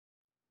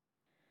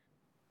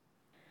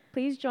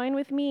Please join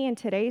with me in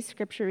today's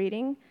scripture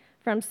reading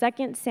from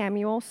 2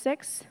 Samuel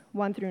 6,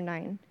 1 through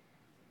 9.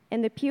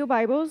 In the Pew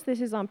Bibles,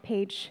 this is on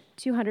page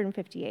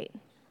 258.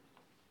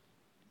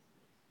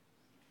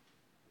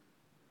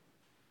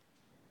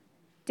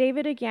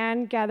 David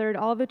again gathered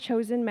all the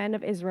chosen men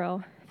of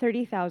Israel,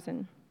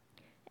 30,000.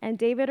 And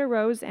David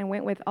arose and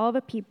went with all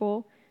the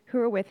people who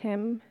were with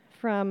him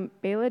from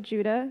Baalah,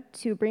 Judah,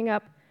 to bring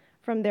up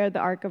from there the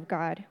ark of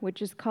God,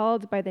 which is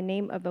called by the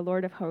name of the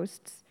Lord of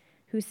hosts,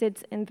 who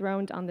sits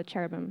enthroned on the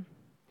cherubim.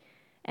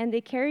 And they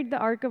carried the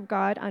ark of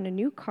God on a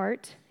new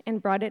cart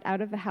and brought it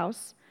out of the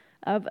house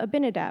of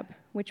Abinadab,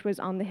 which was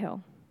on the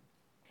hill.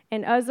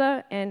 And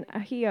Uzzah and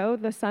Ahio,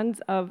 the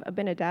sons of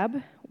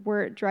Abinadab,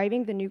 were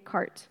driving the new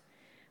cart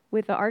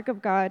with the ark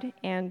of God,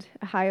 and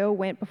Ahio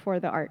went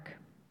before the ark.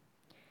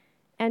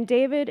 And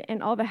David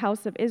and all the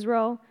house of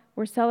Israel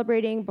were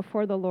celebrating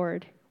before the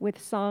Lord with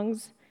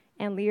songs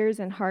and lyres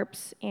and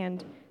harps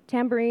and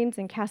tambourines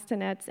and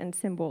castanets and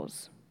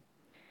cymbals.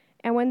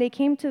 And when they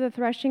came to the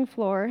threshing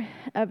floor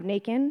of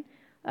Nacon,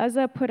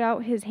 Uzzah put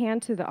out his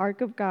hand to the ark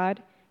of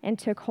God and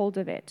took hold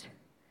of it.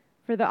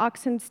 For the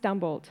oxen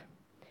stumbled.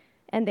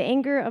 And the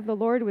anger of the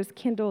Lord was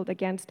kindled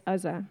against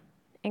Uzzah,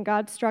 and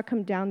God struck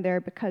him down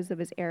there because of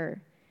his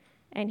error.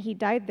 And he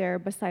died there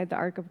beside the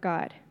ark of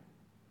God.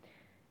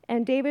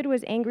 And David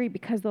was angry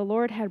because the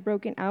Lord had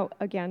broken out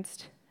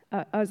against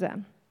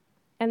Uzzah.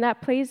 And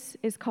that place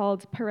is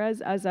called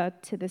Perez Uzzah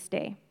to this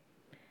day.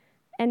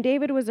 And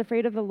David was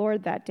afraid of the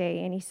Lord that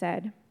day, and he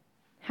said,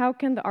 "How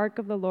can the ark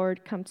of the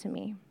Lord come to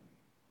me?"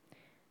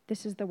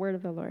 This is the word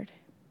of the Lord.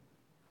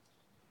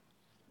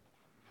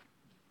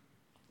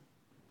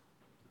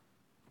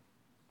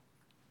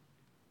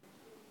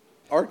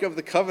 Ark of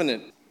the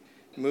Covenant.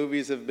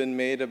 Movies have been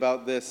made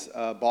about this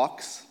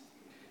box,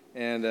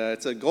 and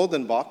it's a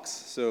golden box,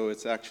 so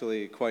it's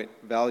actually quite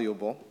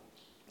valuable.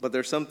 But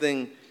there's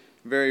something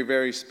very,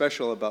 very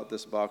special about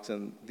this box,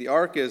 and the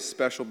ark is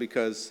special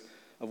because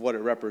of what it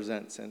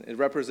represents, and it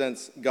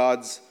represents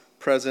God's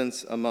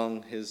presence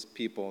among his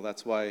people.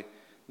 That's why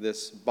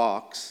this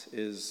box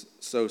is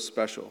so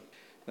special.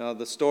 Now,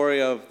 the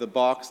story of the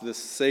box, this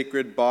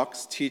sacred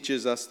box,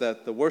 teaches us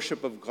that the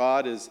worship of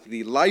God is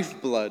the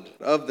lifeblood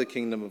of the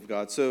kingdom of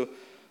God. So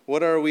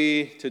what are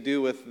we to do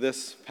with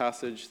this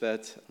passage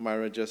that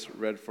Myra just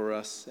read for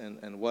us,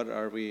 and what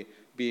are we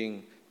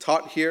being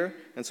taught here?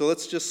 And so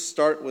let's just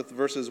start with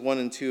verses 1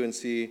 and 2 and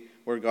see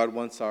where God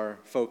wants our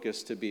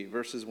focus to be.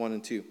 Verses 1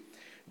 and 2.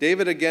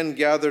 David again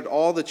gathered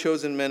all the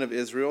chosen men of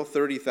Israel,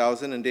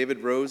 30,000, and David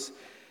rose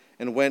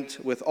and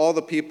went with all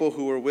the people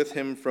who were with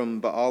him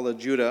from Baalah,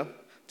 Judah,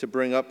 to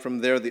bring up from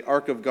there the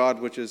ark of God,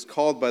 which is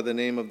called by the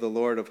name of the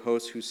Lord of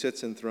hosts, who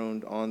sits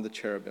enthroned on the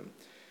cherubim.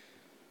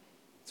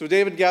 So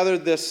David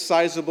gathered this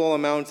sizable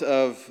amount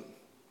of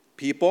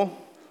people,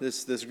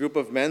 this group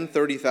of men,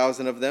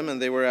 30,000 of them,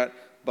 and they were at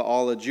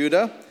Baalah,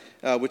 Judah,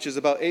 which is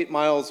about 8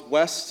 miles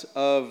west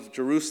of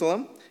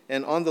Jerusalem.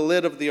 And on the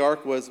lid of the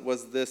ark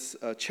was this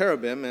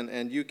cherubim,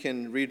 and you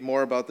can read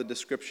more about the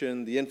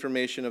description, the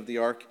information of the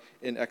ark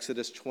in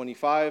Exodus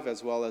 25,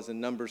 as well as in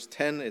Numbers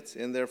 10. It's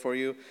in there for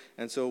you.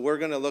 And so we're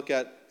going to look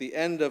at the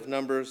end of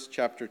Numbers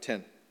chapter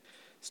 10,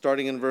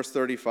 starting in verse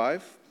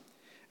 35.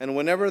 And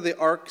whenever the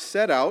ark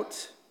set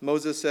out,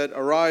 Moses said,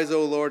 "Arise,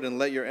 O Lord, and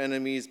let your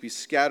enemies be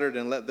scattered,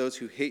 and let those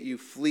who hate you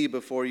flee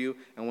before you."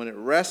 And when it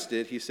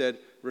rested, he said,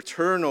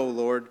 "Return, O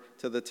Lord,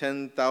 to the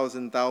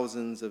 10,000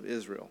 thousands of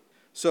Israel."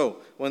 So,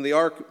 when the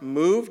ark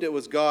moved, it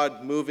was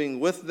God moving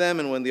with them,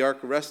 and when the ark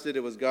rested, it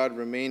was God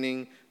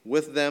remaining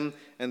with them.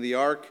 And the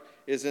ark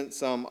isn't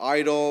some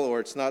idol, or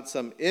it's not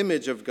some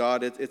image of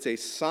God. It's a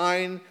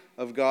sign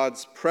of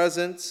God's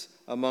presence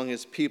among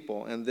his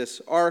people. And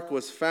this ark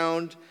was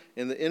found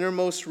in the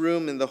innermost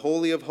room in the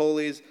Holy of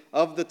Holies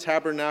of the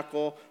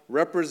tabernacle,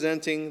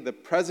 representing the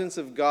presence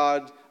of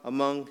God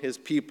among his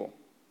people.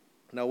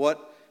 Now,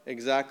 what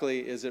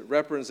exactly is it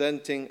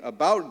representing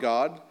about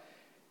God?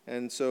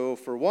 And so,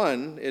 for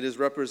one, it is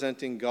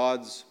representing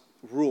God's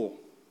rule.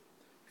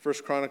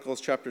 1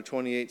 Chronicles chapter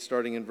 28,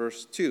 starting in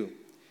verse 2.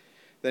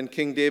 Then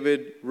King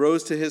David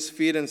rose to his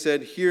feet and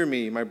said, "Hear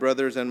me, my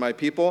brothers and my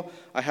people.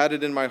 I had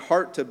it in my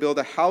heart to build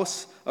a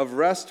house of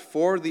rest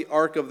for the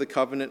ark of the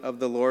covenant of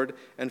the Lord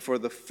and for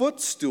the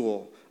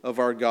footstool of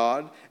our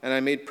God, and I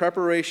made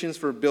preparations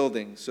for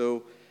building."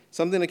 So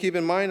something to keep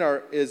in mind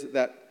is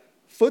that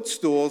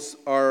footstools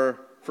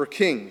are for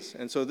kings.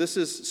 And so this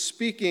is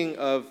speaking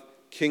of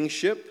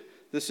kingship.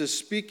 This is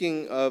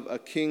speaking of a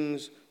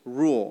king's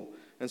rule.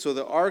 And so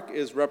the ark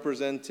is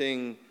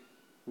representing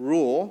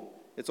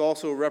rule. It's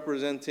also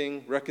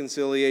representing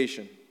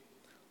reconciliation.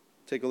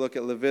 Take a look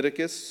at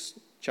Leviticus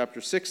chapter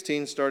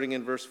 16, starting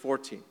in verse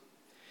 14.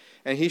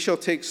 "And he shall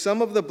take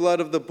some of the blood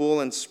of the bull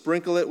and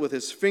sprinkle it with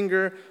his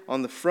finger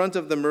on the front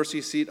of the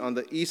mercy seat on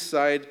the east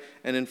side,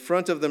 and in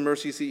front of the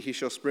mercy seat he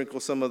shall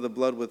sprinkle some of the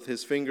blood with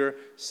his finger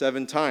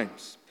 7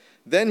 times.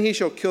 Then he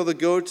shall kill the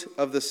goat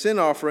of the sin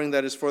offering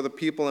that is for the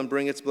people and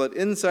bring its blood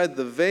inside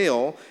the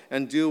veil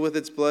and do with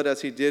its blood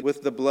as he did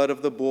with the blood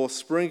of the bull,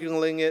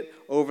 sprinkling it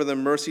over the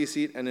mercy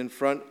seat and in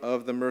front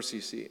of the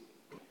mercy seat."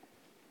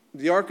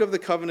 the Ark of the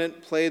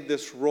Covenant played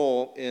this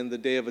role in the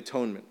Day of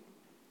Atonement.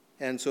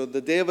 And so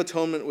the Day of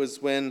Atonement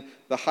was when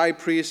the high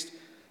priest,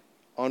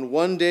 on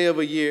one day of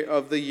the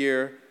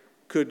year,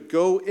 could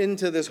go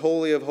into this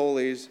Holy of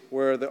Holies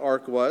where the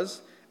Ark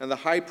was, and the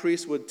high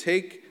priest would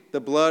take the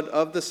blood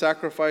of the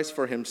sacrifice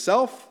for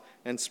himself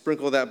and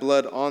sprinkle that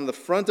blood on the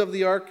front of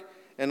the Ark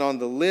and on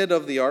the lid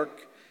of the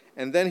Ark.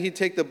 And then he'd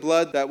take the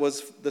blood that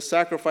was the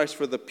sacrifice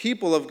for the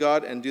people of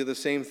God and do the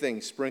same thing.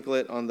 Sprinkle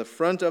it on the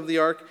front of the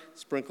Ark,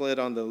 sprinkle it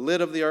on the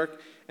lid of the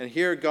Ark. And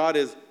here God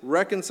is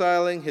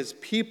reconciling his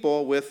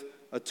people with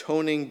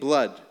atoning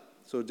blood.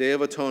 So Day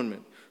of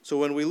Atonement. So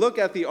when we look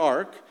at the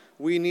Ark,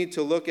 we need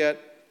to look at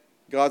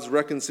God's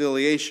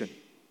reconciliation.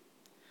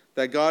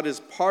 That God is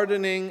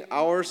pardoning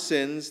our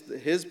sins,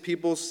 his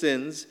people's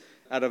sins,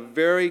 at a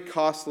very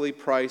costly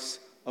price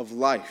of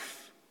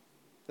life.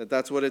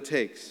 That's what it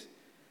takes.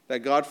 That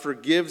God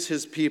forgives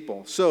his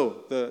people.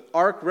 So the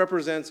Ark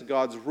represents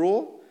God's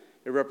rule,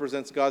 it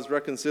represents God's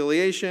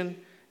reconciliation,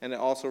 and it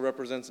also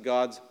represents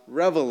God's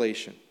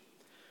revelation.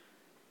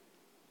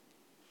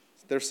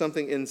 There's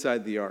something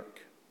inside the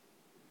Ark.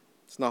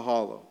 It's not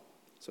hollow.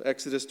 So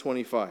Exodus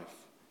 25,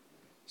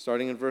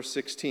 starting in verse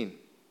 16.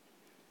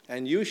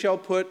 And you shall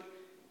put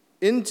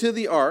into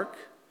the Ark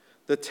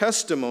the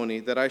testimony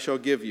that I shall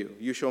give you.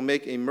 You shall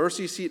make a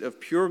mercy seat of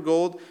pure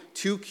gold,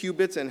 2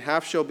 cubits and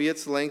half shall be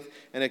its length,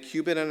 and 1.5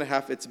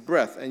 cubits its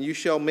breadth. And you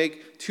shall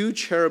make 2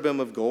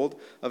 cherubim of gold.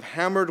 Of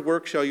hammered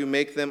work shall you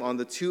make them on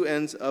the 2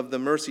 ends of the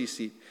mercy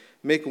seat.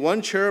 Make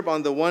 1 cherub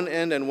on the one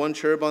end and 1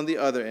 cherub on the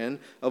other end.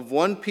 Of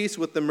one piece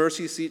with the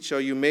mercy seat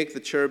shall you make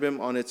the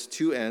cherubim on its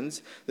 2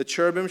 ends. The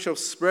cherubim shall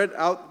spread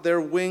out their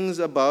wings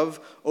above,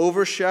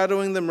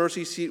 overshadowing the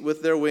mercy seat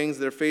with their wings,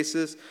 their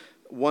faces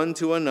one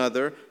to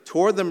another.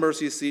 Toward the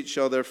mercy seat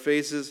shall their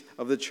faces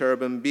of the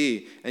cherubim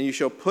be. And you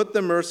shall put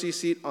the mercy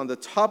seat on the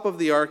top of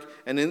the Ark,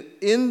 and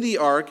in the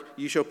Ark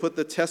you shall put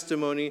the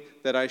testimony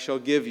that I shall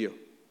give you.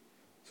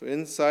 So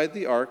inside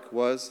the Ark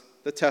was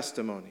the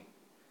testimony,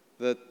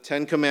 the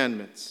 10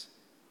 Commandments,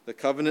 the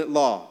covenant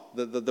law,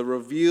 the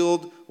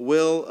revealed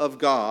will of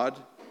God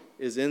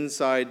is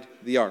inside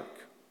the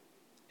Ark.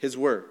 His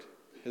word,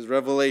 his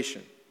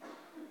revelation.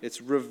 It's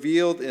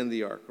revealed in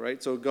the Ark,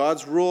 right? So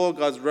God's rule,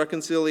 God's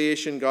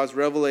reconciliation, God's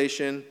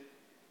revelation,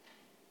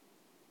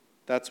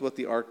 that's what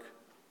the Ark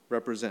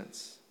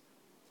represents.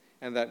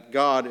 And that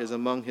God is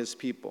among his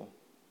people.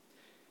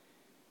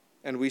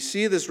 And we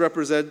see this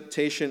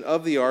representation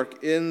of the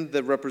Ark in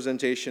the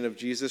representation of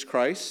Jesus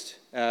Christ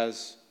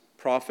as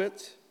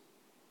prophet,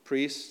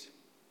 priest,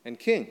 and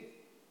king.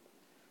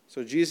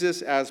 So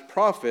Jesus as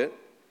prophet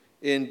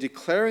in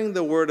declaring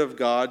the word of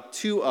God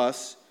to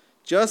us,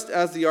 just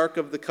as the Ark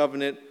of the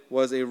Covenant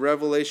was a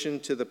revelation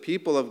to the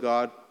people of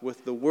God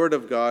with the word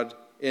of God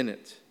in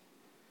it.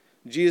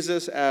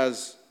 Jesus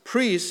as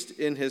priest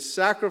in his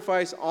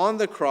sacrifice on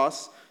the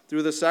cross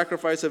through the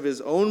sacrifice of his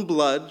own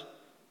blood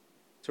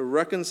to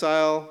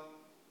reconcile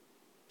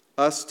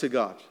us to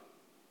God.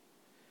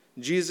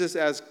 Jesus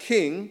as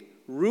king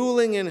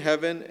ruling in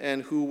heaven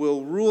and who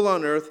will rule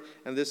on earth,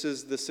 and this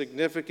is the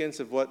significance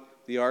of what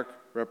the Ark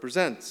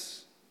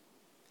represents.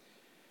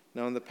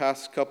 Now, in the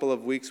past couple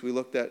of weeks, we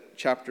looked at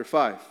chapter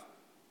 5,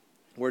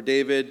 where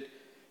David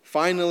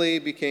finally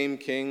became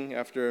king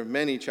after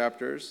many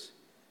chapters,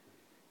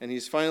 and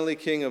he's finally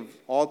king of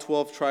all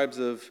 12 tribes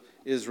of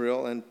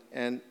Israel.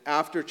 And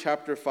after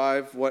chapter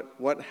 5,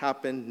 what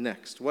happened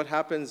next? What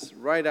happens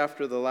right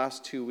after the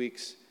last 2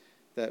 weeks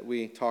that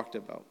we talked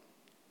about?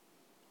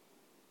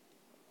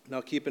 Now,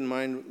 keep in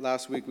mind,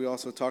 last week we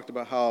also talked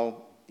about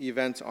how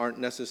events aren't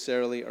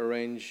necessarily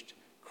arranged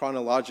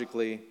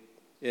chronologically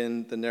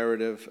in the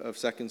narrative of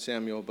 2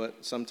 Samuel,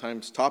 but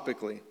sometimes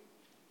topically.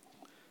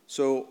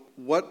 So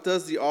what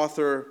does the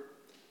author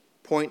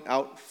point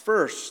out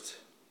first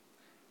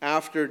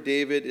after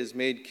David is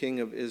made king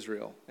of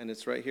Israel? And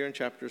it's right here in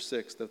chapter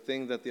 6. The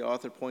thing that the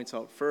author points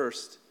out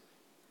first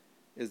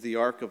is the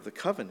Ark of the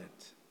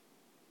Covenant.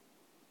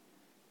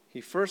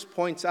 He first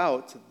points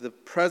out the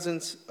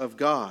presence of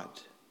God,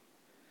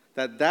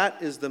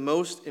 that is the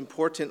most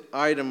important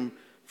item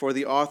for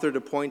the author to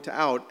point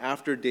out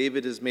after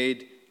David is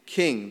made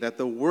king, that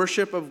the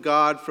worship of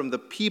God from the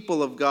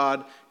people of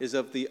God is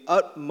of the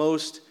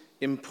utmost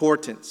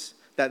importance,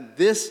 that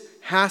this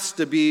has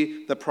to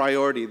be the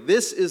priority.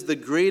 This is the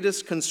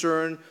greatest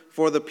concern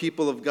for the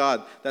people of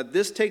God, that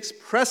this takes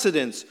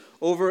precedence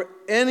over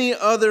any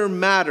other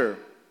matter,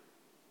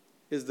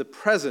 is the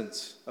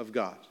presence of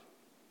God.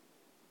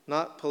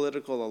 Not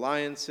political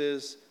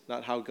alliances,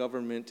 not how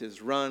government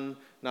is run,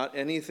 not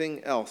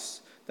anything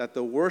else. That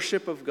the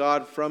worship of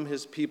God from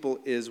his people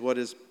is what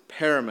is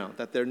paramount,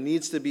 that there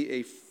needs to be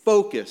a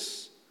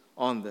focus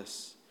on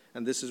this.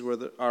 And this is where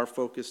our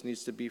focus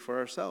needs to be for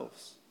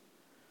ourselves.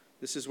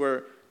 This is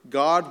where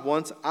God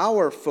wants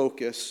our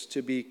focus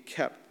to be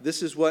kept.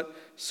 This is what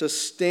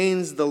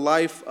sustains the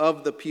life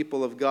of the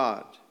people of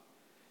God.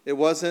 It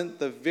wasn't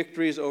the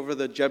victories over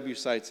the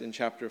Jebusites in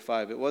chapter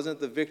 5. It wasn't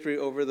the victory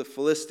over the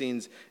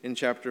Philistines in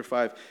chapter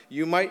 5.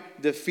 You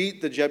might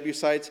defeat the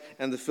Jebusites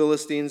and the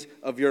Philistines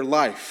of your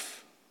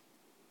life.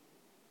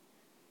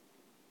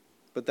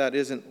 but that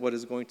isn't what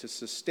is going to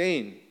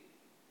sustain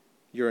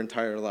your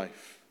entire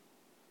life.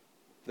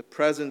 The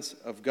presence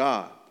of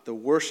God, the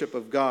worship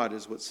of God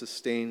is what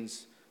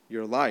sustains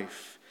your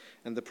life.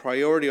 And the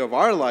priority of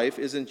our life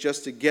isn't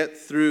just to get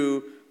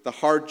through the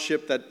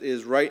hardship that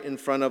is right in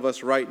front of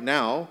us right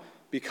now,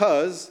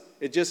 because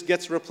it just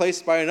gets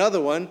replaced by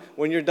another one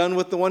when you're done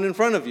with the one in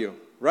front of you,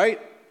 right?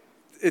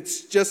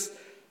 It's just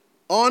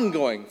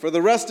ongoing for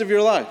the rest of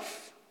your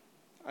life.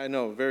 I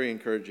know, very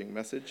encouraging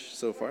message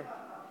so far.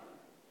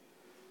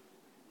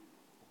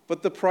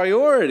 But the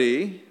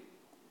priority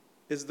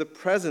is the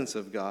presence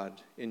of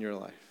God in your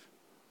life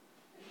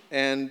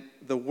and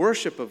the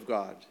worship of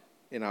God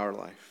in our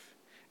life.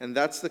 And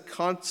that's the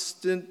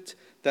constant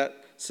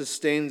that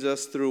sustains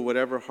us through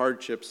whatever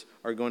hardships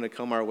are going to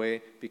come our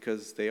way,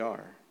 because they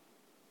are.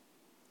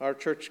 Our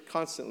church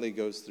constantly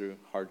goes through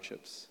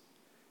hardships.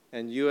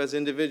 And you as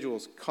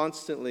individuals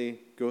constantly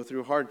go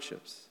through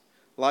hardships.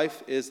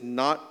 Life is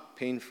not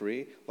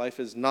pain-free. Life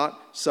is not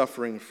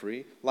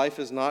suffering-free. Life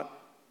is not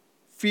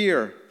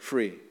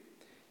fear-free.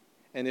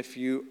 And if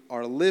you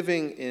are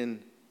living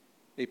in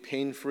a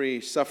pain-free,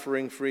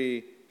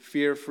 suffering-free,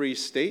 fear-free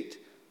state,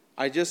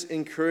 I just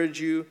encourage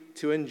you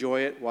to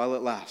enjoy it while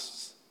it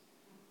lasts.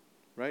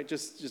 Right?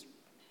 Just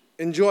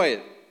enjoy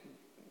it.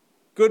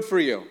 Good for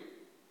you.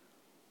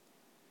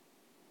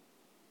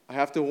 I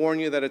have to warn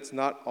you that it's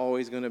not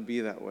always going to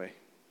be that way.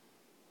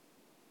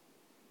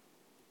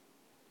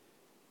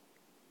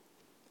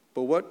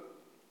 But what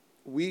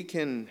we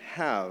can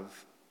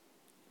have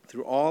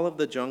through all of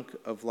the junk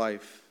of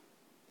life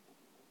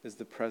is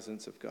the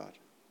presence of God.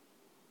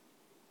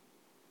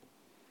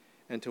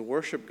 And to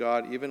worship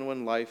God even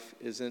when life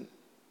isn't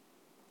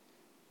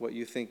what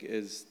you think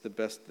is the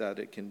best that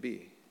it can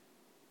be.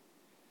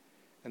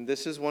 And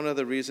this is one of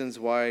the reasons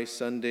why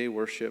Sunday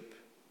worship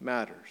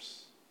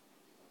matters.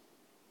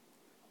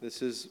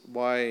 This is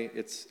why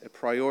it's a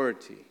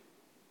priority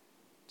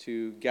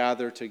to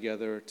gather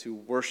together, to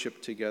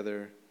worship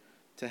together,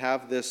 to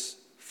have this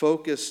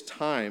focused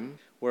time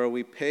where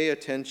we pay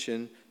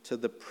attention to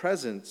the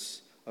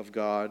presence of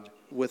God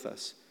with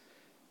us.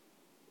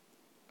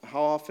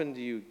 How often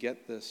do you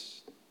get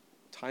this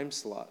time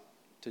slot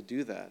to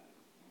do that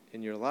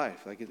in your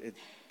life? Like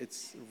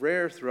it's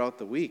rare throughout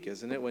the week,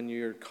 isn't it? When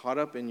you're caught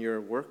up in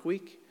your work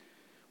week,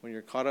 when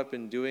you're caught up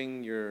in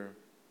doing your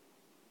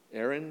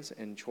errands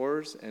and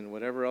chores and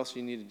whatever else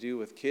you need to do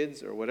with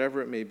kids or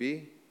whatever it may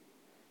be.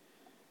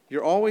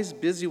 You're always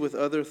busy with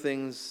other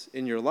things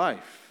in your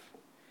life.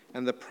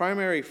 And the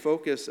primary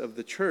focus of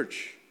the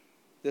church,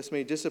 this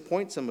may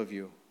disappoint some of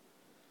you,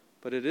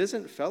 but it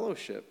isn't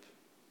fellowship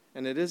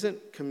and it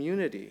isn't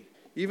community.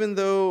 Even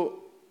though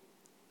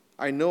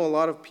I know a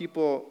lot of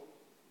people,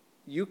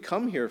 you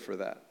come here for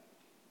that.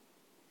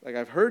 Like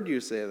I've heard you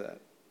say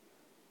that.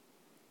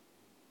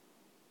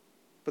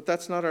 But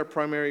that's not our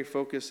primary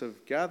focus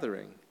of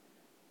gathering.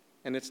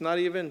 And it's not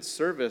even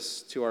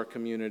service to our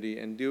community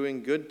and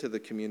doing good to the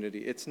community.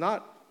 It's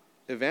not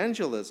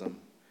evangelism.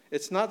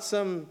 It's not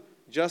some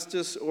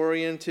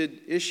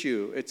justice-oriented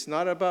issue. It's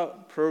not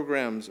about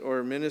programs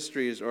or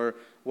ministries or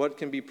what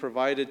can be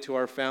provided to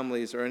our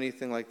families or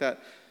anything like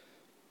that.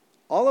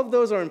 All of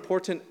those are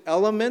important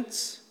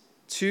elements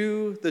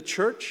to the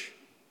church,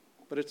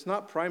 but it's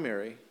not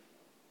primary.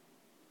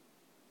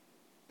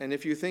 And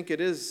if you think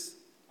it is,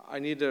 I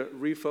need to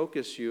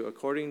refocus you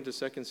according to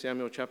 2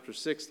 Samuel chapter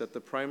 6 that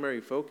the primary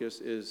focus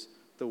is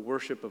the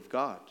worship of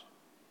God.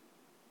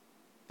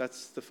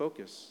 That's the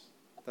focus.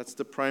 That's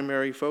the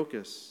primary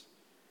focus.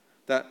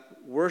 That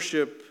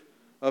worship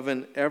of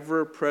an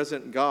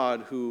ever-present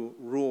God who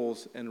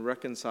rules and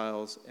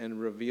reconciles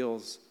and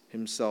reveals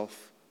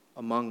himself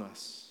among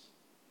us.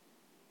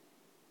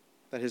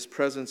 That his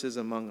presence is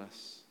among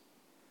us.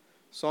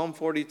 Psalm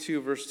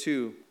 42 verse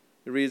 2.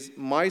 It reads,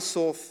 "My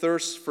soul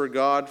thirsts for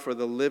God, for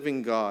the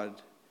living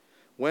God.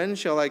 When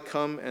shall I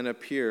come and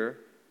appear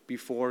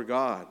before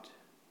God?"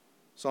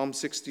 Psalm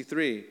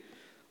 63,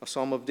 a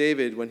psalm of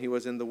David when he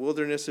was in the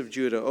wilderness of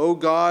Judah. "O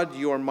God,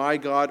 you are my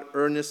God.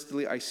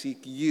 Earnestly I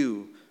seek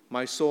you.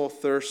 My soul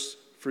thirsts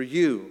for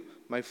you.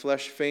 My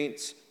flesh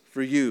faints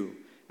for you.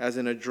 As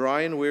in a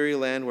dry and weary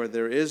land where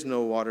there is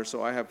no water,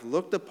 so I have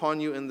looked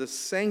upon you in the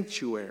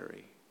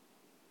sanctuary."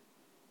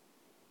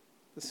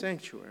 The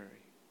sanctuary.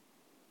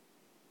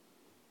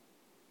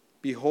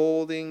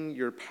 Beholding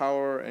your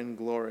power and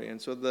glory.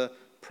 And so the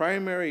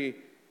primary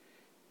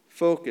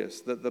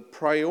focus, the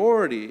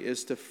priority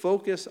is to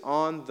focus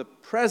on the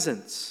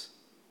presence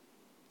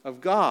of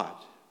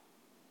God,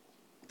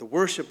 the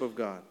worship of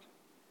God.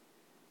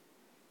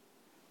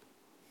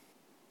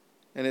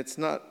 And it's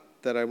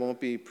not that I won't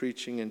be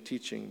preaching and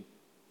teaching,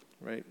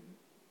 right?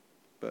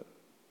 But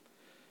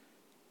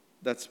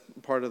that's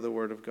part of the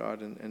Word of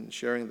God and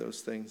sharing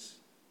those things.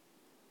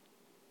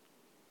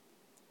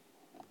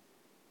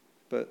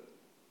 But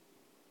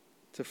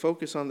to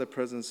focus on the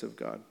presence of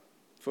God.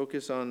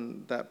 Focus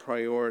on that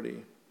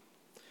priority.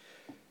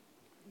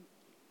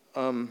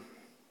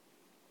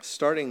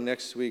 Starting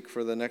next week,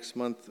 for the next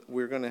month,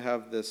 we're going to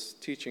have this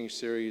teaching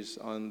series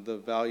on the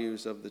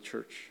values of the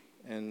church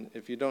And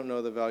if you don't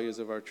know the values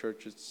of our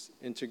church, it's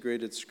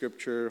integrated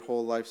scripture,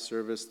 whole life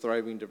service,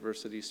 thriving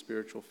diversity,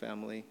 spiritual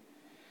family,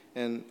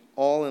 and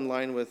all in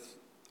line with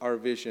our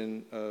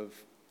vision of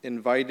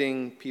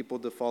inviting people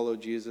to follow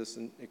Jesus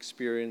and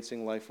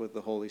experiencing life with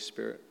the Holy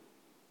Spirit.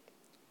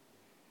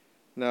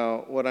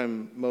 Now, what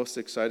I'm most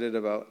excited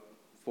about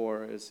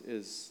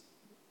is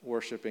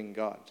worshiping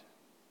God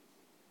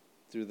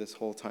through this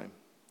whole time.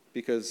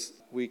 Because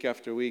week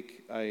after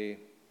week,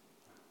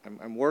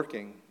 I'm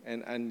working.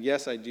 And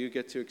yes, I do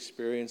get to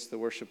experience the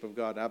worship of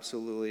God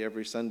absolutely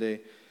every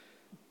Sunday.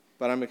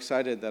 But I'm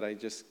excited that I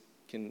just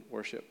can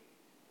worship.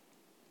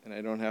 And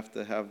I don't have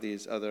to have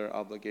these other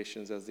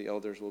obligations, as the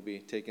elders will be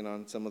taking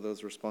on some of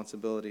those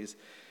responsibilities.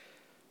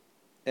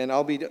 And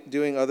I'll be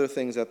doing other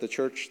things at the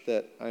church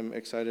that I'm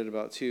excited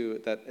about too,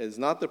 that is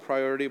not the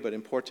priority, but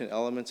important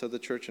elements of the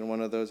church. And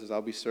one of those is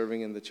I'll be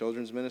serving in the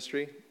children's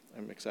ministry.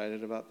 I'm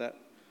excited about that.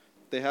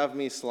 They have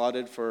me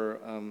slotted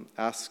for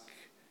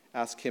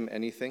Ask Him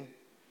Anything.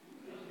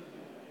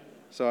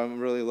 So I'm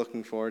really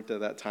looking forward to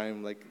that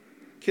time. Like,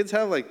 kids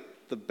have like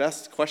the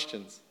best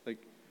questions. Like,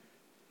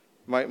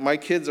 my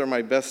kids are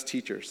my best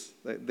teachers.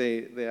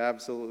 They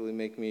absolutely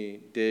make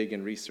me dig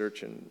and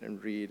research and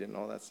read and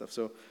all that stuff.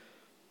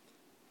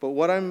 But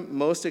what I'm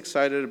most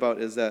excited about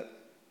is that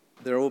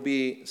there will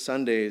be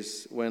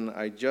Sundays when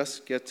I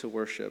just get to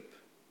worship,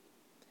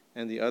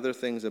 and the other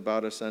things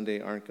about a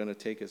Sunday aren't going to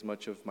take as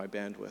much of my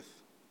bandwidth,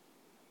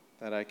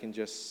 that I can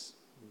just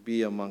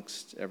be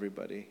amongst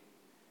everybody.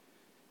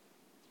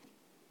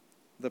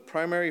 The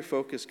primary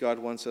focus God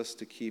wants us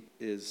to keep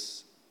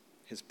is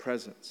His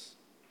presence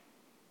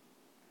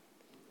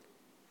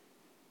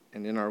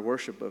and in our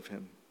worship of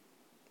Him.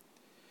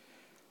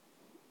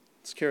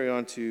 Let's carry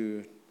on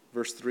to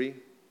verse 3.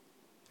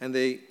 And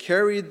they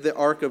carried the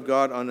ark of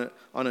God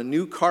on a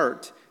new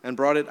cart and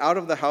brought it out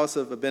of the house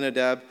of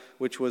Abinadab,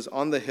 which was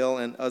on the hill,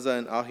 and Uzzah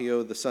and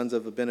Ahio, the sons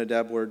of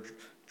Abinadab, were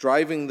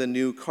driving the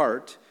new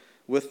cart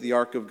with the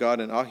ark of God.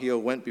 And Ahio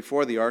went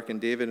before the ark, and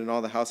David and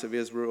all the house of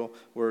Israel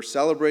were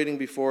celebrating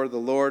before the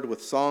Lord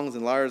with songs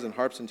and lyres and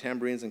harps and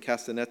tambourines and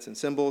castanets and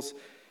cymbals.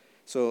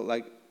 So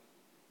like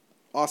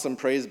awesome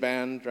praise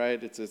band,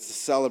 right? It's a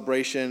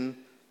celebration.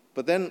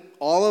 But then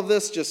all of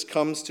this just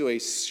comes to a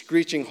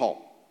screeching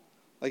halt.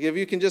 Like if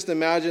you can just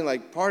imagine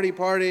like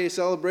party,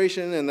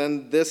 celebration, and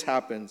then this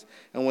happens.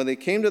 And when they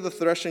came to the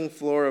threshing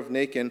floor of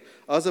Nacon,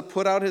 Uzzah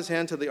put out his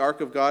hand to the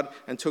ark of God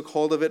and took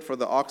hold of it, for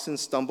the oxen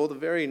stumbled. A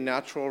very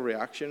natural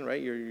reaction,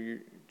 right? You're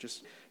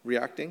just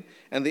reacting.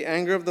 And the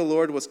anger of the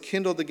Lord was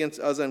kindled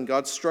against Uzzah, and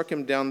God struck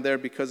him down there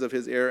because of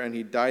his error, and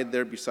he died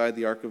there beside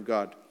the ark of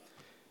God.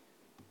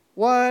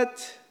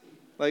 What?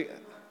 Like,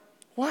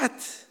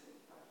 what?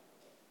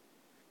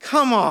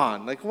 Come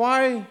on. Like,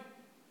 why?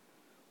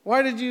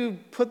 Why did you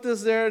put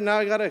this there? Now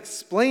I got to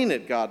explain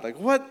it, God. Like,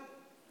 what?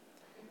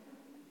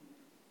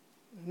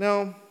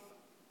 Now,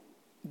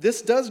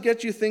 this does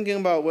get you thinking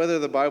about whether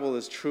the Bible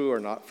is true or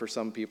not for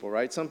some people,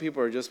 right? Some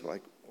people are just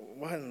like,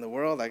 what in the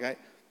world?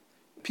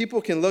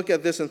 People can look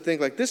at this and think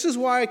like, this is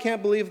why I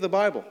can't believe the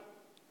Bible.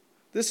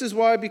 This is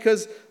why,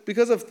 because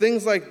of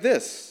things like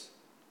this.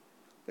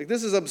 Like,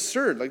 this is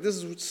absurd. Like,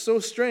 this is so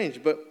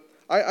strange. But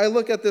I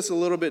look at this a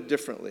little bit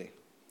differently.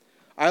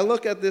 I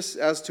look at this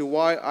as to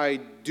why I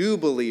do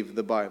believe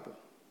the Bible.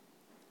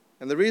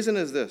 And the reason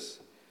is this.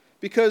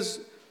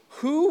 Because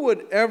who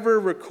would ever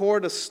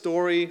record a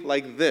story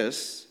like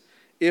this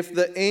if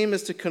the aim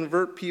is to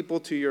convert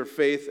people to your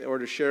faith or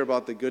to share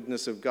about the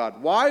goodness of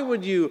God? Why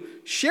would you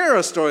share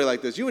a story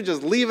like this? You would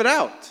just leave it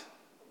out.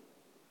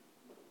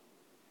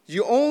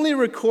 You only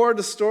record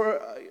a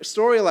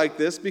story like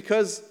this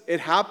because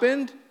it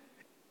happened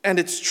and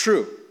it's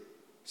true.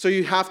 So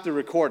you have to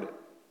record it.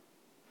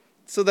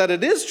 So that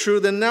it is true,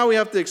 then now we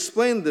have to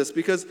explain this,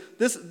 because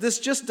this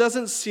just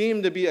doesn't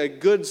seem to be a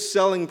good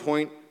selling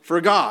point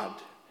for God.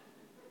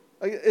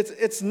 Like,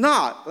 it's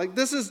not. Like,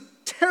 this is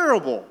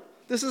terrible.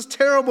 This is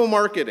terrible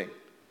marketing.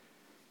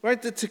 Right?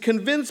 To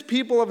convince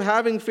people of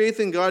having faith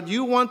in God,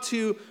 you want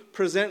to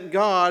present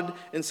God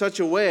in such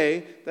a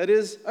way that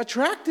is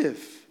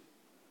attractive,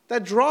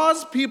 that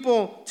draws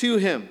people to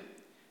Him.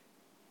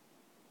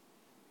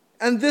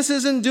 And this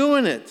isn't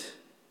doing it.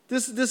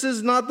 This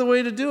is not the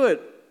way to do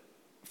it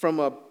from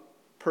a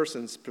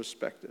person's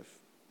perspective.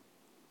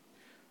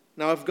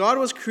 Now, if God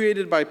was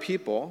created by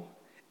people,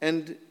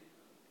 and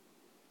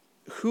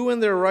who in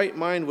their right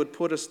mind would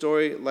put a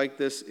story like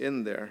this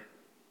in there?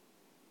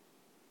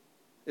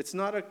 It's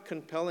not a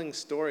compelling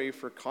story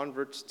for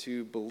converts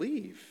to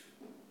believe.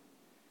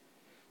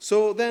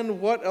 So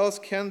then what else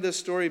can this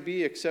story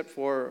be except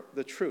for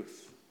the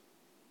truth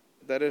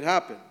that it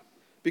happened?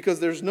 Because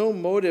there's no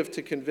motive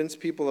to convince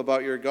people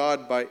about your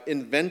God by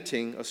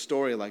inventing a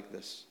story like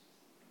this.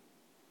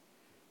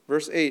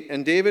 Verse 8,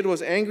 and David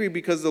was angry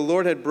because the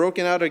Lord had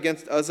broken out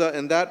against Uzzah,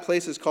 and that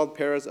place is called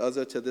Perez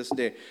Uzzah to this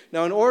day.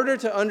 Now, in order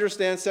to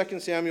understand 2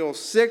 Samuel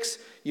 6,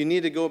 you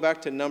need to go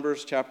back to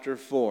Numbers chapter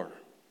 4.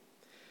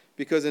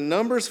 Because in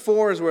Numbers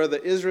 4 is where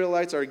the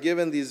Israelites are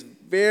given these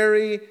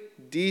very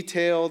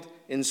detailed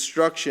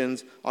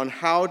instructions on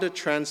how to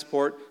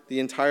transport the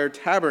entire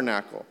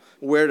tabernacle,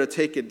 where to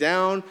take it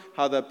down,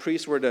 how the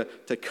priests were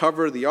to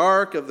cover the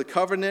Ark of the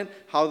Covenant,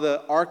 how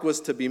the Ark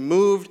was to be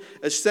moved.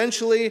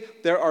 Essentially,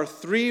 there are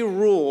 3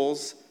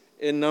 rules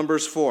in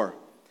Numbers 4.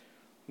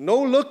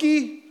 No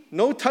looky,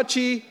 no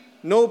touchy,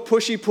 no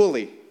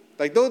pushy-pulley.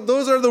 Like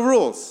those are the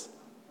rules,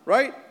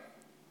 right?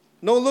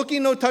 No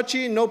looking, no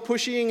touchy, no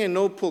pushing, and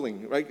no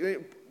pulling. Right?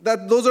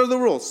 Those are the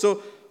rules.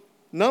 So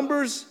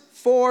Numbers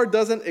 4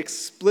 doesn't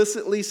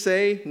explicitly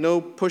say no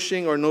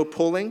pushing or no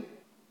pulling,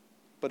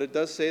 but it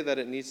does say that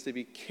it needs to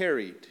be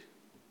carried.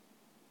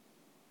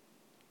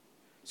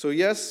 So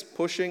yes,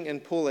 pushing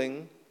and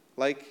pulling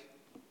like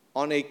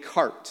on a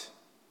cart.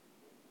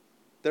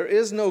 There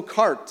is no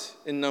cart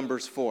in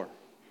Numbers 4.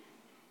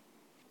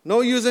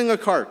 No using a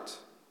cart.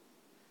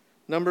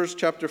 Numbers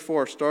chapter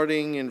 4,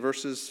 starting in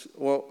verses,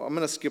 well, I'm going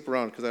to skip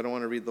around because I don't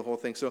want to read the whole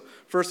thing. So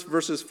first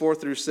verses 4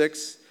 through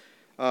 6,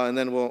 and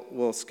then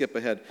we'll skip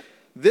ahead.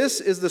 This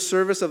is the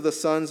service of the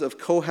sons of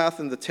Kohath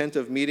in the tent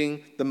of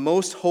meeting, the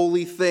most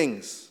holy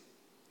things.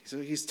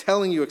 So he's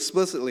telling you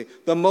explicitly,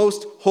 the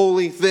most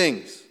holy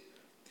things.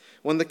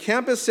 When the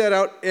camp is set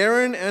out,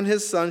 Aaron and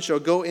his sons shall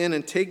go in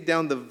and take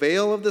down the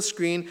veil of the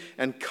screen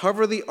and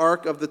cover the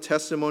ark of the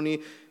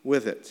testimony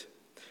with it.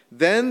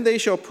 Then they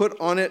shall put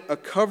on it a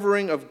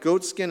covering of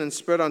goatskin and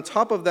spread on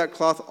top of that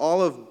cloth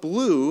olive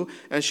blue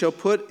and shall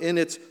put in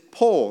its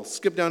pole.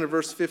 Skip down to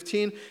verse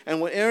 15.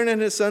 And when Aaron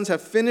and his sons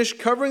have finished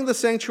covering the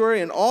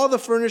sanctuary and all the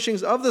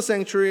furnishings of the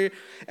sanctuary,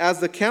 as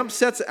the camp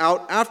sets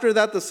out, after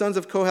that the sons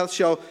of Kohath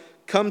shall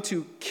come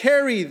to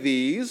carry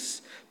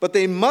these, but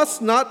they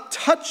must not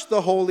touch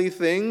the holy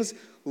things,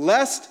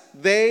 lest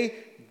they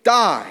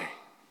die.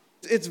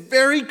 It's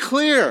very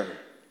clear.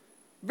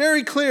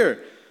 Very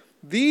clear.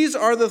 These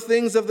are the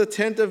things of the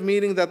tent of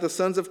meeting that the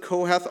sons of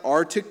Kohath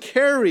are to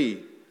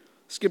carry.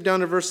 Skip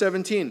down to verse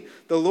 17.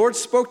 The Lord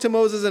spoke to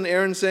Moses and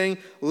Aaron, saying,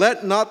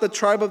 Let not the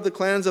tribe of the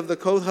clans of the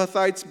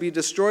Kohathites be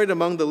destroyed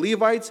among the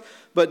Levites,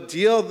 but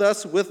deal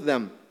thus with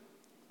them,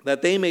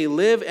 that they may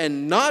live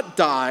and not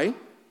die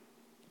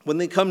when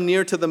they come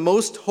near to the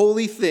most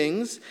holy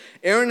things.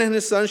 Aaron and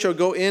his sons shall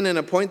go in and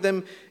appoint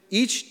them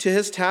each to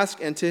his task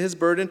and to his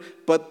burden,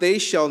 but they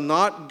shall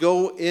not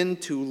go in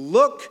to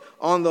look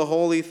on the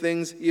holy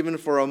things even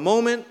for a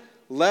moment,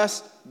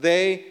 lest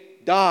they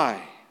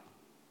die.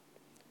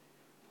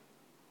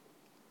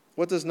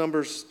 What does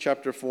Numbers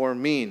chapter 4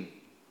 mean?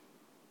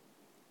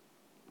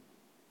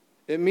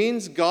 It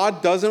means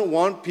God doesn't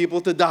want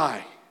people to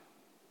die,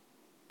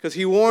 because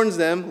he warns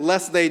them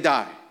lest they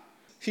die.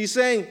 He's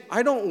saying,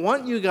 I don't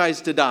want you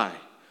guys to die,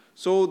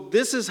 so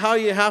this is how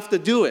you have to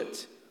do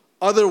it.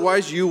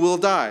 Otherwise, you will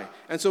die.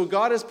 And so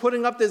God is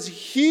putting up this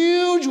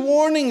huge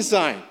warning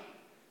sign.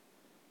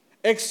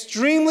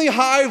 Extremely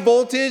high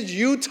voltage,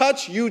 you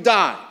touch, you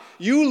die.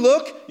 You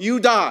look, you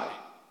die.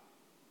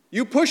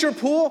 You push or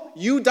pull,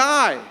 you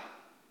die.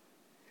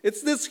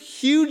 It's this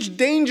huge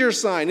danger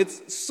sign.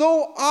 It's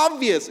so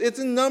obvious. It's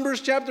in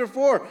Numbers chapter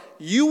 4.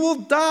 You will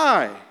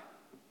die.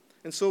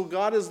 And so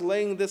God is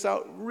laying this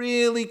out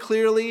really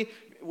clearly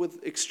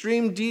with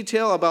extreme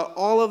detail about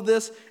all of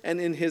this.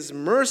 And in his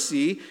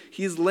mercy,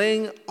 he's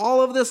laying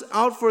all of this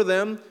out for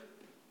them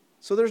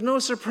so there's no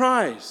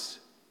surprise.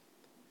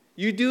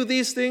 You do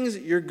these things,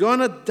 you're going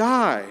to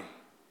die.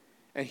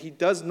 And he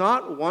does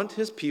not want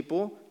his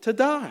people to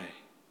die.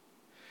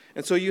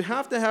 And so you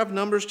have to have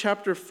Numbers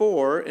chapter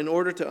 4 in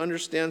order to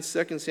understand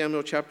 2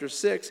 Samuel chapter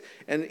 6.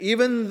 And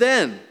even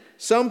then,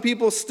 some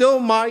people still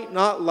might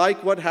not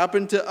like what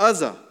happened to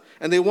Uzzah.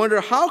 And they wonder,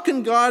 how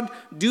can God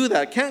do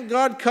that? Can't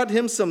God cut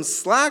him some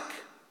slack?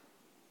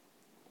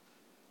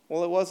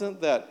 Well, it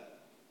wasn't that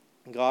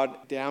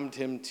God damned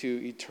him to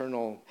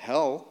eternal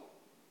hell.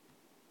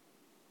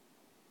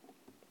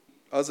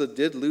 Uzzah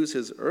did lose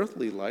his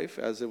earthly life,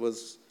 as it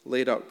was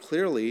laid out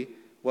clearly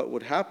what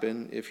would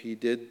happen if he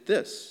did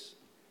this.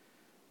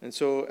 And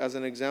so, as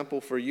an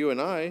example for you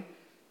and I,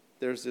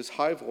 there's this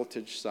high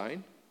voltage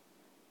sign.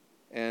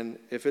 And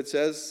if it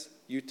says,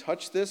 you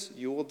touch this,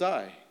 you will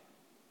die.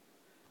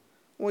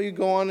 Well, you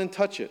go on and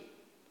touch it.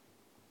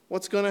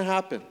 What's going to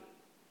happen?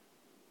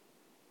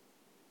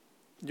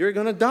 You're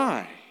going to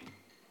die.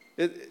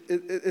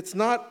 It's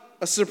not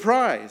a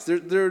surprise.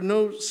 There are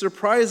no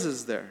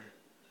surprises there.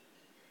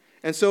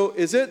 And so,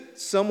 is it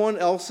someone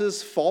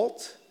else's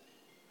fault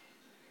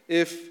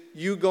if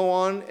you go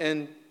on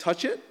and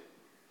touch it?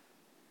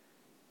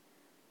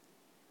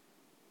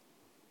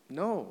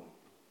 No,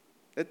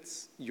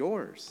 it's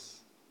yours.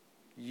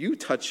 You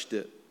touched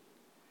it.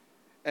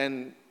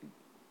 And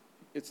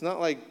it's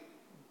not like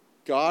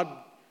God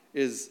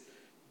is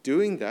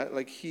doing that.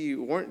 Like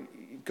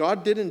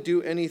God didn't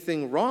do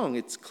anything wrong.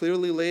 It's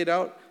clearly laid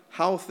out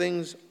how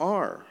things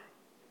are.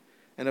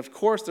 And of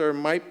course, there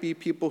might be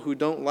people who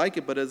don't like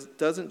it, but it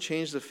doesn't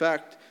change the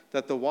fact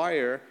that the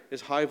wire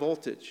is high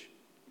voltage.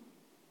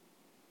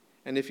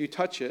 And if you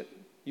touch it,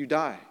 you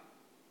die.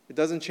 It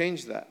doesn't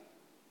change that.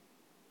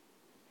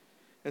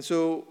 And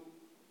so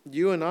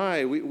you and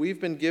I,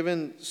 we've been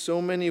given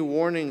so many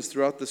warnings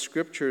throughout the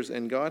scriptures,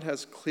 and God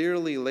has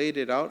clearly laid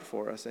it out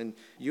for us. And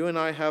you and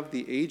I have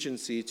the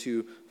agency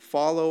to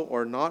follow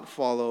or not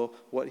follow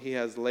what he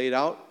has laid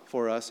out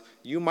for us.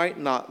 You might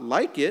not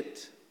like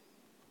it,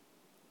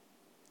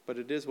 but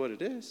it is what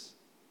it is.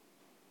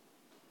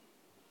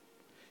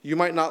 You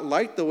might not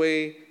like the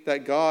way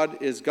that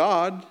God is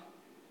God.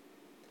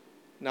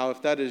 Now,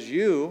 if that is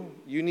you,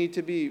 you need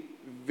to be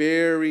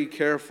very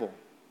careful,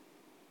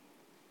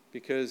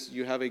 because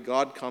you have a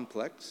God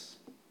complex,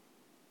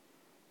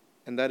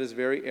 and that is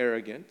very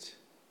arrogant,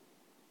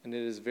 and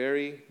it is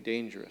very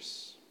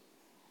dangerous.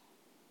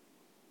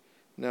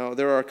 Now,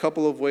 there are a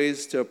couple of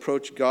ways to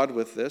approach God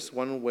with this.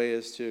 One way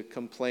is to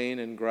complain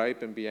and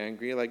gripe and be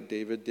angry like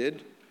David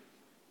did.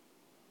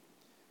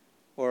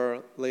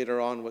 Or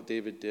later on, what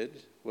David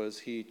did was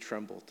he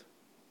trembled.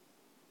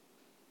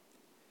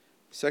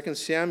 2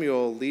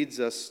 Samuel leads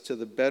us to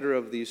the better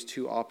of these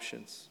two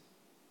options,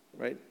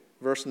 right?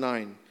 Verse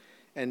 9,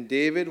 and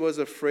David was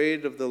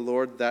afraid of the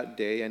Lord that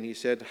day, and he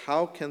said,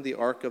 how can the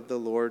ark of the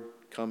Lord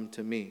come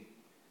to me?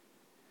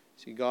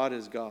 See, God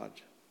is God,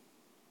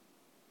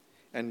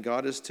 and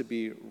God is to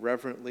be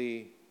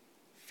reverently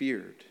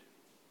feared.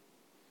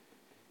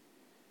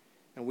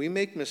 And we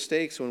make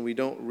mistakes when we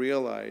don't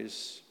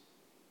realize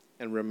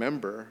and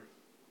remember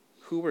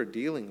who we're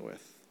dealing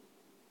with.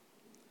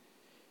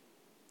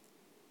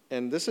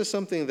 And this is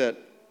something that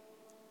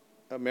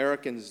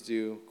Americans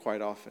do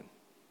quite often.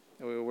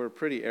 We're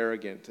pretty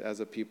arrogant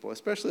as a people,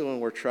 especially when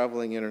we're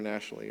traveling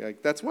internationally.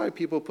 Like, that's why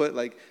people put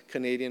like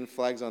Canadian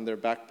flags on their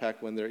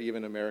backpack when they're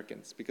even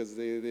Americans, because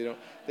they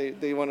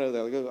want to,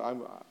 like,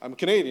 oh, I'm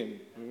Canadian.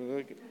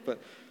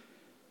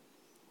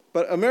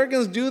 But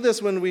Americans do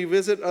this when we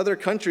visit other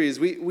countries.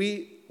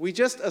 We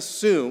just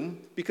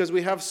assume, because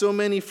we have so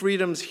many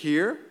freedoms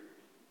here,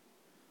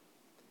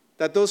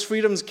 that those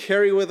freedoms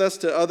carry with us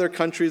to other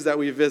countries that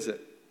we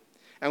visit.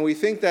 And we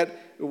think that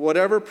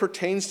whatever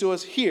pertains to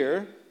us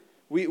here,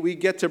 we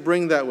get to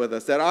bring that with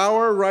us, that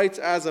our rights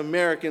as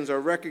Americans are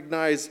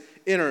recognized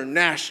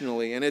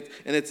internationally. And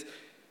it's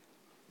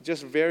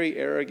just very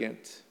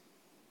arrogant.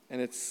 And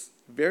it's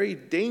very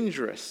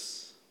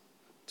dangerous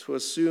to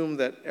assume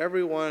that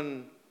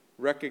everyone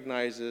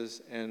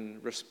recognizes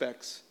and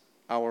respects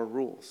our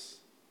rules.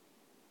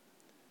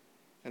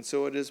 And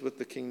so it is with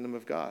the kingdom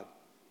of God.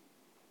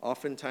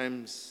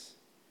 Oftentimes,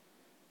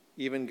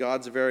 even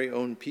God's very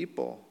own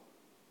people,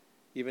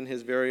 even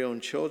his very own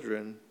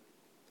children,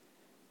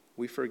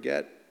 we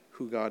forget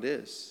who God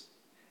is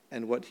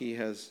and what he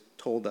has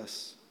told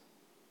us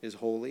is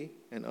holy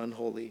and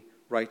unholy,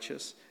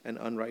 righteous and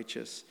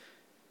unrighteous.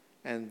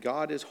 And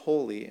God is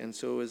holy, and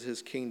so is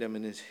his kingdom,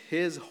 and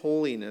his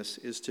holiness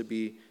is to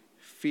be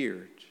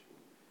feared.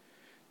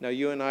 Now,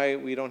 you and I,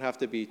 we don't have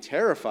to be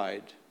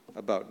terrified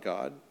about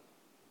God,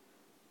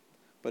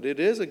 but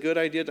it is a good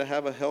idea to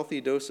have a healthy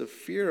dose of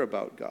fear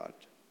about God,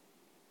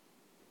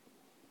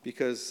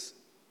 because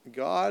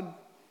God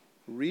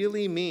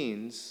really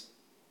means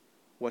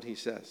what he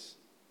says.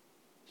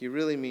 He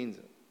really means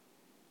it.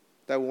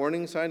 That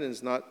warning sign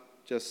is not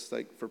just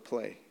like for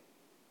play.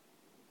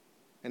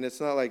 And it's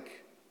not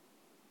like,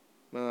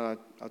 I'll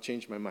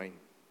change my mind.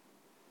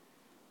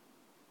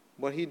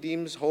 What he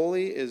deems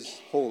holy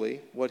is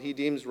holy. What he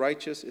deems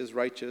righteous is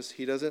righteous.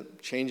 He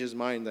doesn't change his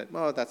mind that,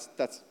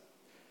 that's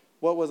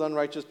what was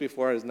unrighteous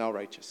before is now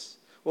righteous.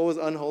 What was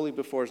unholy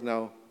before is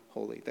now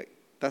holy.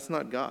 That's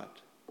not God.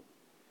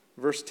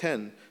 Verse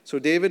 10, so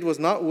David was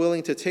not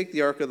willing to take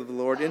the ark of the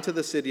Lord into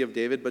the city of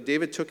David, but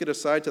David took it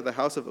aside to the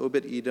house of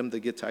Obed-Edom the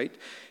Gittite.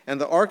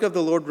 And the ark of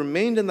the Lord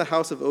remained in the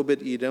house of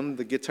Obed-Edom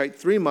the Gittite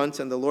 3 months,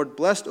 and the Lord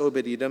blessed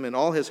Obed-Edom and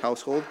all his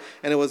household.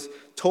 And it was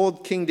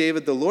told King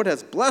David, the Lord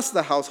has blessed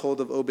the household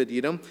of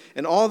Obed-Edom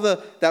and all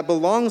that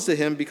belongs to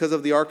him because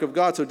of the ark of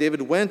God. So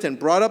David went and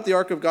brought up the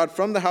ark of God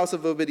from the house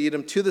of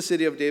Obed-Edom to the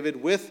city of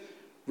David with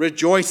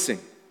rejoicing.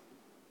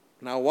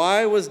 Now,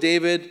 why was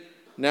David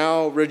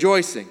now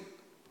rejoicing?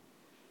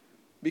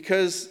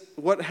 Because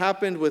what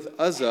happened with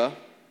Uzzah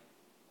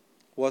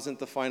wasn't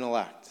the final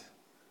act.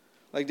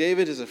 Like,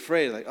 David is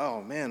afraid, like,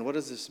 oh man, what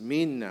does this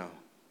mean now?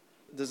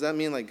 Does that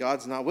mean like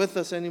God's not with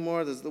us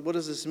anymore? What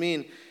does this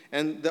mean?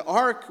 And the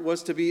ark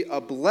was to be a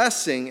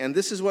blessing, and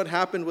this is what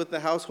happened with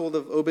the household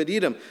of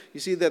Obed-Edom. You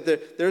see that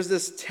there's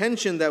this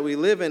tension that we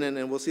live in,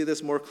 and we'll see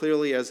this more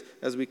clearly as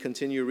we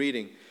continue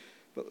reading.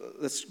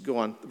 But let's go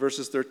on,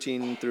 verses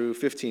 13 through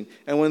 15.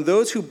 And when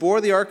those who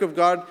bore the ark of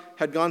God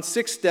had gone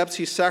 6 steps,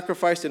 he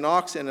sacrificed an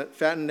ox and a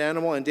fattened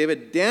animal, and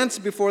David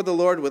danced before the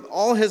Lord with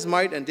all his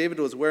might, and David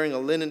was wearing a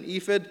linen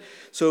ephod.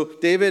 So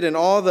David and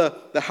all the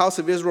house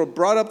of Israel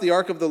brought up the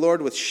ark of the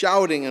Lord with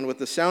shouting and with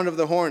the sound of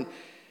the horn.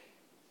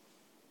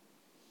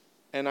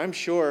 And I'm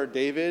sure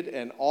David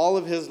and all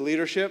of his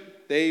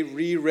leadership, they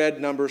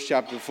reread Numbers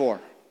chapter 4.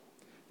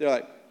 They're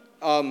like,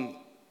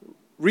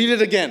 read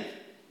it again.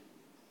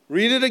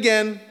 Read it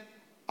again.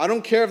 I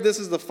don't care if this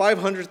is the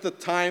 500th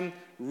time.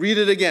 Read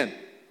it again.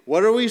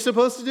 What are we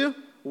supposed to do?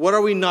 What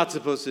are we not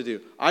supposed to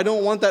do? I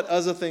don't want that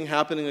Uzzah thing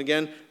happening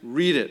again.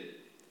 Read it.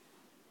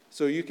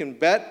 So you can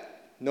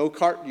bet No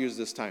cart used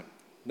this time.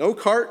 No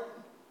cart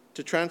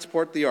to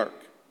transport the ark.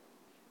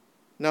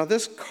 Now,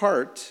 this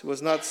cart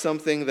was not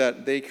something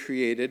that they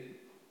created.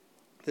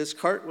 This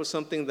cart was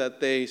something that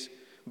they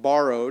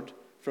borrowed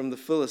from the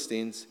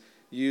Philistines,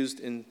 used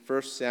in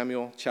 1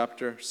 Samuel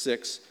chapter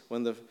 6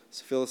 when the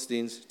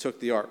Philistines took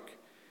the ark.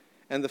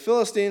 And the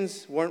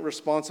Philistines weren't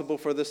responsible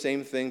for the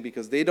same thing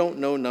because they don't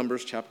know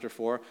Numbers chapter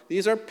 4.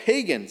 These are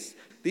pagans.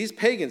 These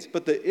pagans.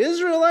 But the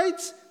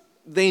Israelites,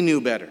 they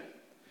knew better.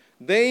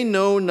 They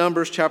know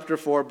Numbers chapter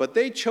 4, but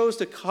they chose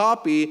to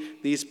copy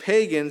these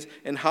pagans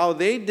and how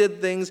they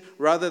did things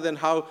rather than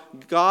how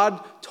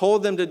God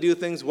told them to do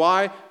things.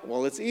 Why?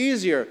 Well, it's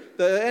easier.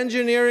 The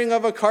engineering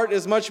of a cart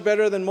is much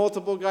better than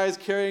multiple guys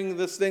carrying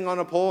this thing on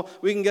a pole.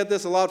 We can get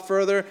this a lot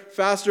further,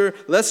 faster.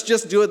 Let's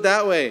just do it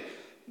that way.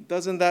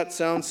 Doesn't that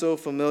sound so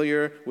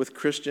familiar with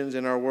Christians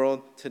in our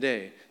world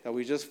today? That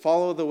we just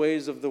follow the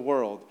ways of the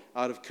world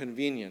out of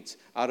convenience,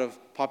 out of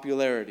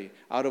popularity,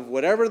 out of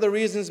whatever the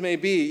reasons may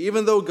be,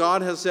 even though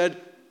God has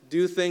said,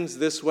 do things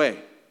this way.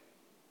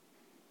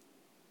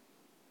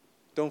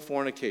 Don't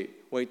fornicate,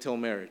 wait till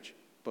marriage.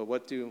 But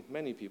what do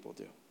many people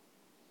do?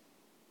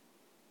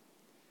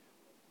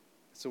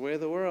 It's the way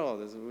of the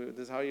world. This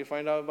is how you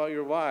find out about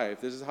your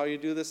wife. This is how you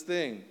do this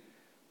thing.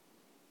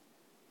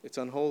 It's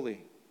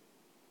unholy.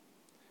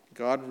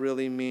 God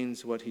really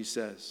means what he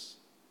says.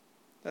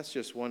 That's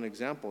just one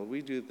example.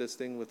 We do this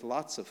thing with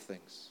lots of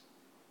things.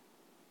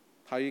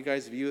 How you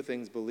guys view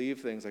things,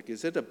 believe things. Like,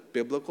 is it a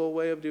biblical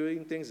way of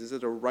doing things? Is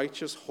it a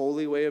righteous,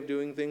 holy way of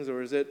doing things?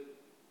 Or is it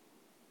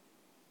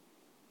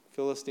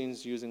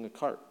Philistines using a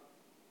cart?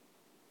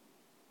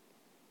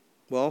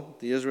 Well,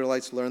 the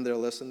Israelites learned their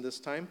lesson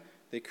this time.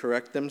 They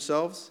correct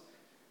themselves.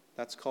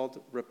 That's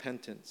called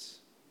repentance.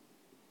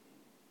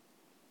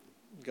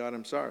 God,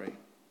 I'm sorry.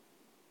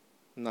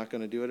 I'm not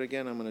going to do it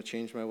again. I'm going to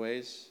change my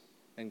ways.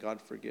 And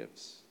God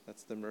forgives.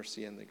 That's the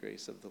mercy and the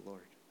grace of the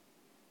Lord.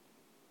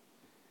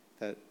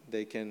 That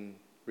they can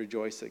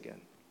rejoice again.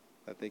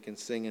 That they can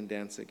sing and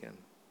dance again.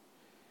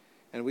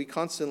 And we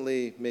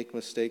constantly make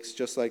mistakes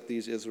just like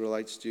these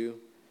Israelites do.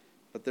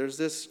 But there's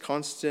this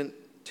constant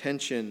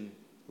tension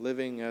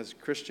living as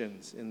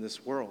Christians in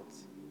this world.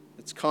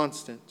 It's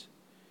constant.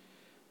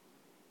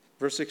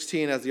 Verse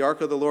 16, as the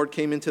ark of the Lord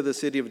came into the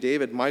city of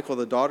David, Michal,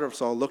 the daughter of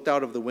Saul, looked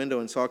out of the window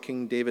and saw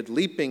King David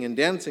leaping and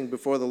dancing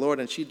before the Lord,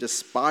 and she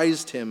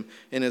despised him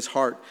in his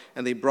heart.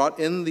 And they brought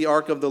in the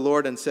ark of the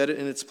Lord and set it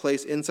in its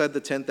place inside the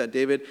tent that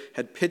David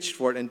had pitched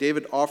for it. And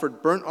David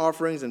offered burnt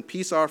offerings and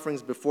peace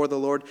offerings before the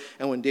Lord.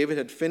 And when David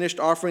had finished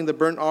offering the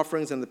burnt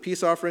offerings and the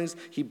peace offerings,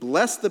 he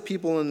blessed the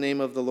people in the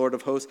name of the Lord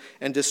of hosts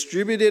and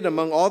distributed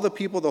among all the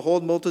people, the whole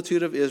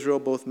multitude of Israel,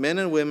 both men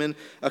and women,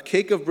 a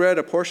cake of bread,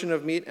 a portion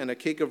of meat, and a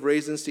cake of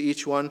raisins to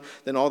each one.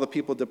 Then all the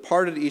people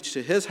departed, each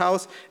to his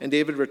house, and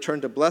David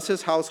returned to bless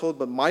his household.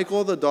 But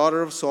Michal, the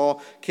daughter of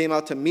Saul, came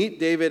out to meet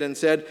David and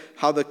said,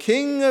 how the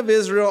king of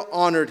Israel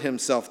honored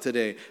himself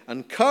today,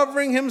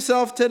 uncovering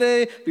himself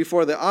today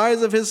before the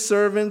eyes of his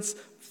servants,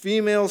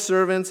 female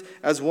servants,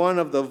 as one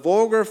of the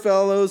vulgar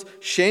fellows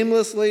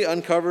shamelessly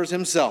uncovers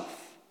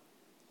himself.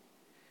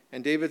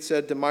 And David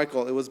said to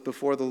Michal, it was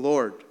before the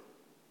Lord,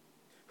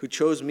 who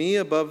chose me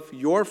above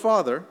your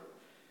father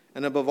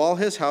and above all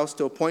his house,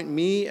 to appoint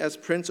me as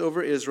prince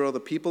over Israel, the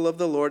people of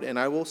the Lord, and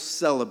I will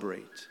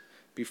celebrate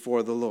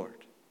before the Lord.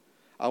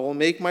 I will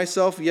make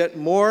myself yet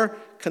more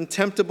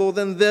contemptible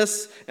than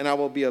this, and I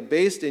will be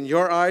abased in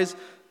your eyes,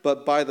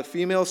 but by the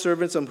female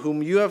servants of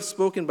whom you have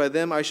spoken, by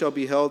them I shall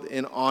be held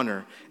in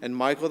honor. And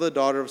Michal, the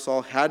daughter of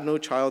Saul, had no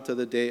child to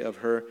the day of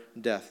her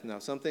death. Now,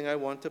 something I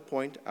want to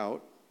point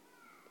out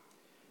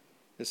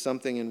is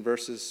something in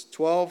verses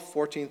 12,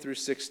 14 through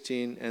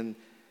 16, and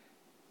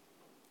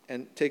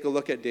take a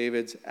look at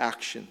David's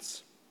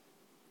actions.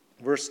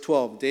 Verse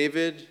 12,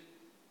 David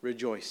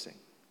rejoicing.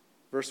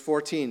 Verse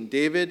 14,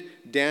 David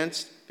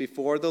danced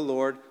before the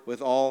Lord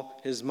with all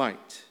his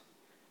might.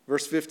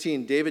 Verse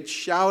 15, David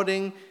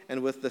shouting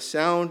and with the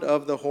sound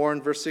of the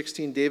horn. Verse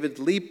 16, David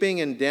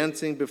leaping and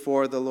dancing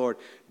before the Lord.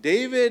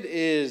 David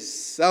is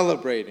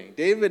celebrating.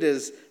 David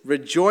is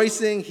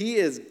rejoicing. He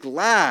is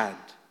glad.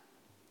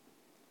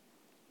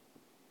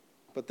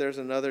 But there's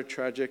another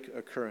tragic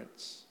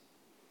occurrence.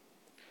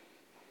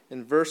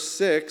 In verse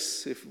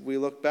 6, if we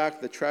look back,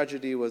 the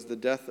tragedy was the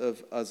death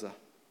of Uzzah.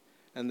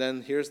 And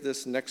then here's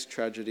this next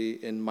tragedy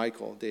in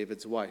Michal,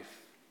 David's wife.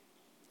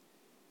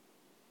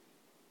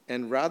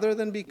 And rather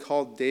than be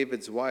called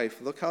David's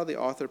wife, look how the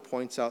author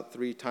points out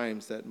 3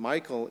 times that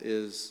Michal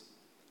is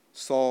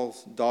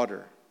Saul's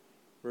daughter.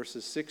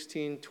 Verses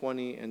 16,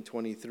 20, and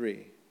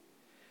 23.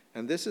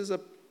 And this is a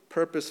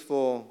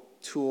purposeful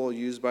tool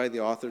used by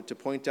the author to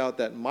point out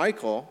that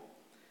Michal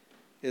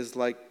is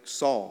like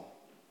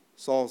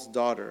Saul's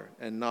daughter,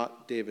 and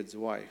not David's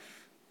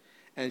wife.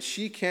 And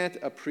she can't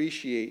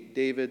appreciate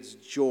David's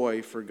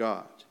joy for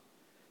God,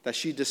 that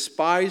she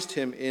despised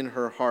him in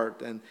her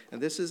heart. And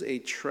this is a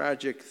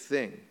tragic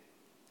thing,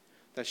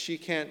 that she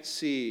can't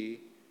see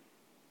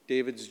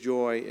David's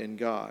joy in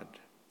God.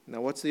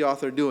 Now, what's the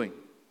author doing?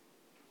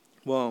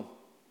 Well,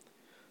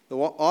 the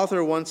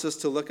author wants us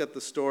to look at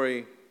the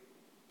story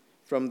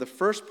from the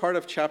first part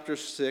of chapter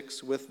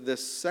 6 with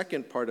this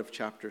second part of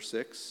chapter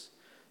 6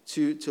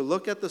 to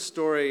look at the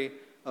story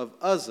of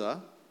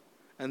Uzzah,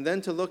 and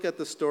then to look at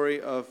the story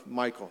of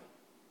Michael.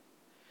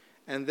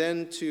 And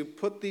then to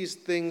put these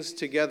things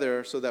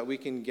together so that we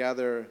can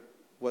gather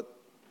what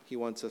he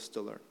wants us to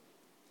learn.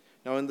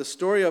 Now, in the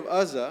story of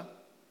Uzzah,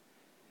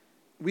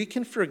 we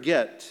can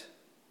forget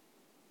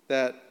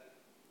that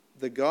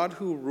the God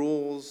who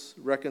rules,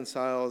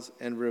 reconciles,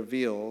 and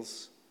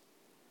reveals,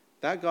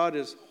 that God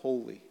is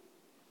holy.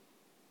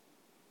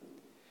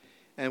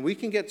 And we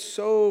can get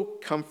so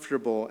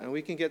comfortable and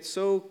we can get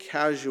so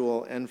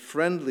casual and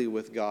friendly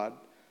with God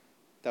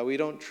that we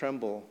don't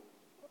tremble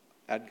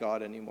at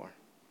God anymore.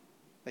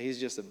 That he's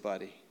just a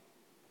buddy.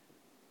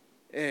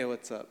 Hey,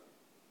 what's up?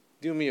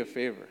 Do me a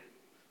favor.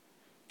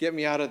 Get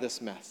me out of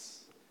this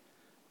mess.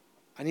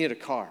 I need a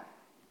car.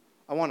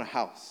 I want a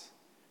house.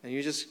 And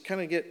you just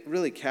kind of get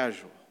really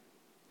casual.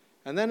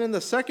 And then in the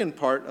second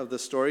part of the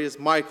story is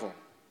Michael,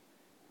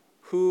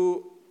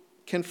 who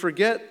can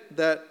forget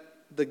that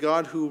the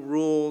God who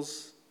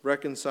rules,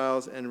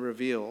 reconciles, and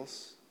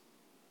reveals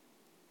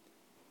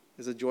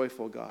is a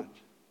joyful God,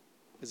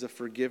 is a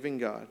forgiving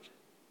God.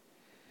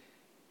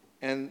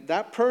 And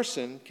that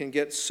person can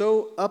get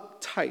so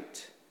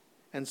uptight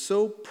and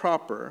so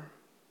proper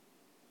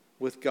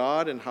with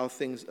God and how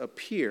things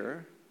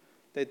appear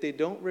that they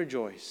don't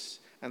rejoice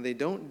and they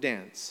don't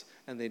dance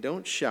and they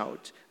don't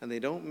shout and they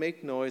don't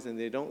make noise and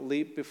they don't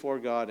leap before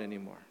God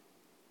anymore.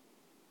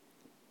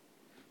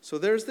 So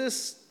there's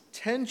this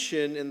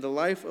tension in the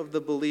life of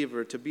the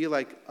believer to be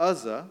like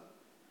Uzzah,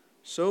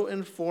 so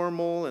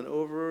informal and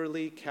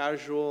overly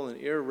casual and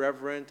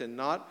irreverent and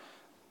not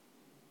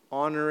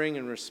honoring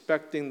and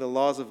respecting the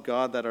laws of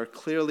God that are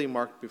clearly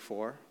marked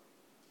before.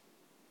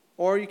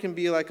 Or you can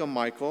be like a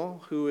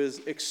Michael, who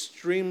is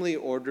extremely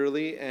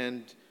orderly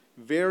and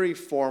very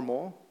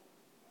formal,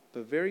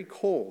 but very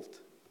cold.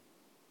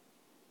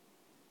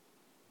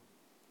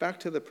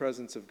 Back to the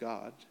presence of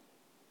God.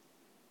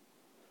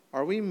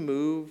 Are we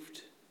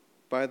moved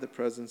by the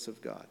presence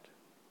of God?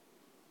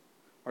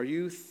 Are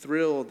you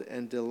thrilled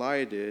and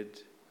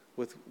delighted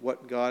with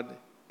what God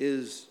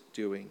is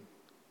doing?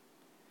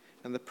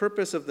 And the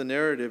purpose of the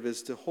narrative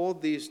is to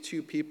hold these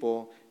two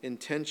people in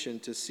tension,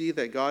 to see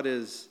that God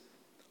is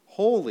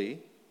holy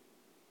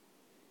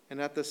and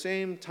at the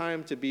same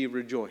time to be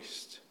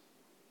rejoiced.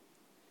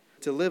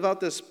 To live out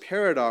this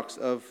paradox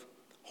of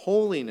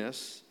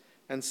holiness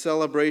and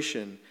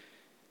celebration.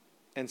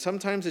 And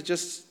sometimes it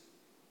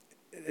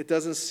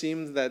doesn't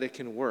seem that it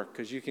can work,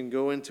 because you can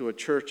go into a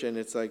church and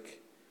it's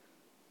like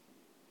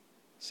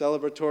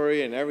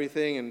celebratory and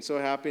everything and so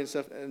happy and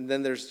stuff, and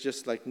then there's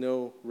just like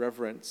no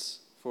reverence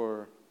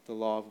for the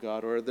law of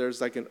God, or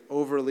there's like an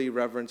overly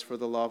reverence for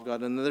the law of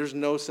God, and then there's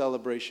no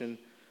celebration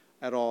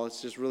at all.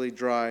 It's just really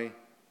dry.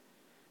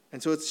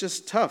 And so it's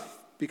just tough,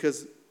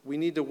 because we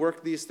need to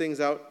work these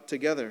things out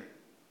together,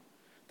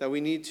 that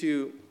we need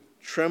to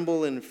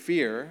tremble in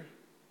fear,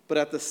 but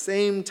at the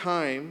same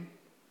time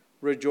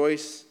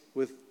rejoice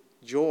with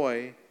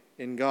joy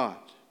in God.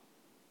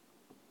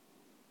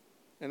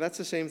 And that's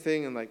the same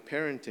thing in like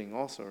parenting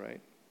also, right?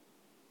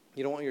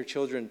 You don't want your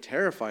children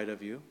terrified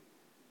of you,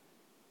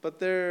 but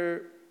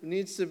there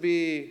needs to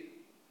be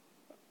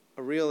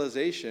a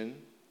realization,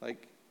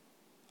 like,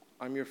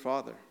 I'm your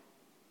father.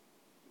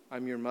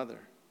 I'm your mother.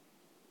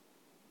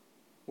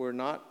 We're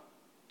not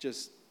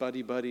just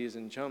buddies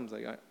and chums.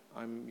 Like,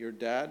 I'm your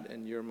dad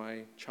and you're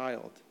my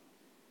child.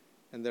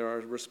 And there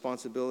are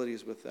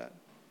responsibilities with that.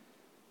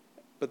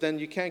 But then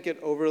you can't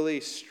get overly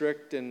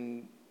strict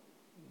and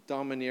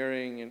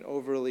domineering and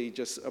overly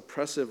just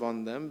oppressive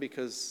on them,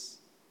 because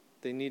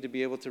they need to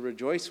be able to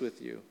rejoice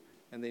with you,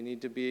 and they need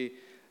to be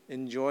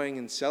enjoying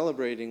and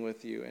celebrating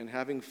with you and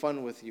having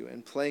fun with you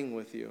and playing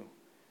with you.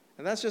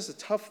 And that's just a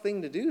tough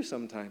thing to do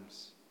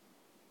sometimes.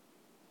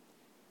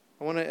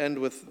 I want to end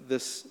with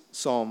this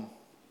psalm.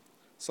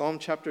 Psalm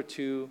chapter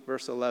 2,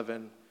 verse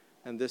 11,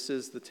 and this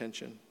is the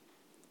tension.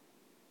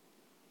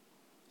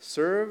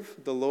 Serve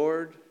the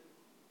Lord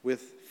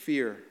with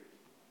fear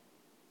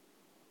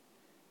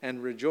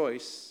and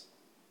rejoice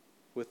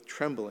with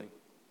trembling.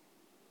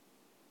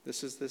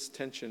 This is this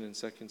tension in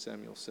 2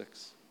 Samuel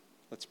 6.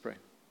 Let's pray.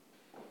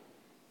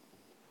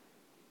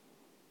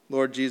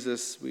 Lord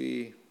Jesus,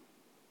 we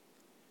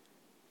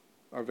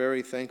are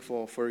very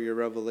thankful for your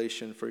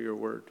revelation, for your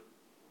word.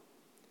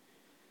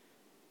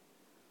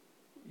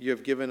 You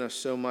have given us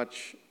so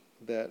much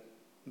that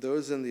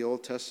those in the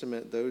Old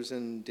Testament, those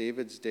in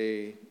David's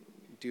day,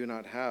 do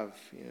not have.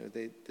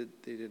 They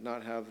did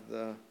not have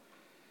the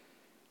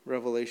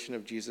revelation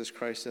of Jesus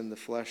Christ in the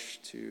flesh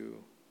to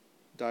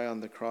die on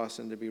the cross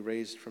and to be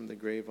raised from the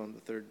grave on the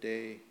third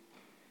day,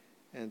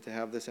 and to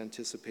have this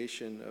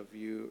anticipation of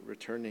you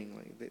returning.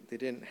 Like they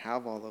didn't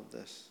have all of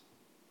this,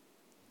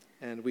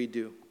 and we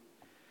do.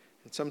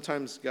 And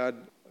sometimes, God,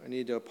 I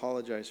need to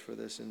apologize for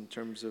this in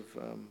terms of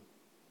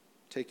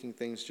taking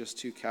things just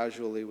too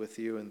casually with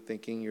you and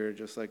thinking you're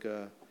just like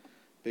a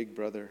big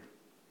brother,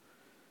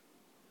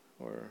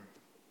 or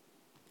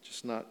just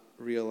just not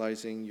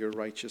realizing your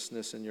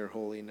righteousness and your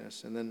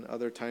holiness. And then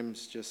other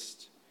times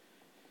just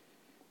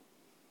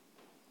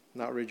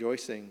not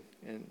rejoicing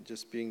and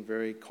just being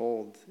very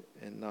cold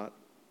and not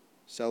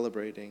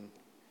celebrating.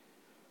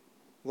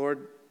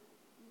 Lord,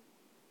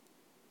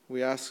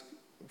 we ask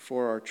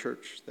for our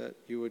church that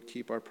you would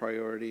keep our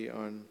priority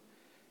on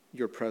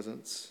your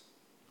presence.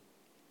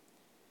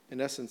 In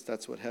essence,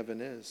 that's what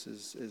heaven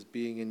is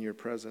being in your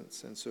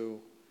presence. And so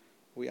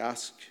we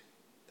ask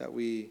that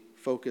we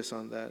focus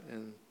on that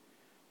and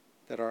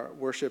that our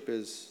worship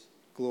is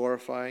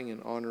glorifying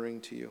and honoring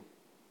to you.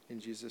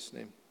 In Jesus'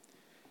 name,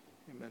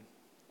 amen.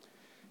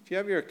 If you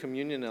have your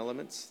communion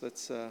elements,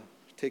 let's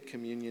take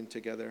communion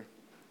together.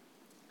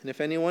 And if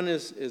anyone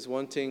is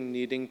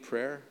needing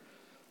prayer,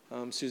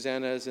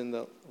 Susanna is in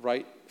the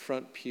right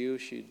front pew.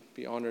 She'd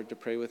be honored to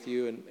pray with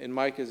you. And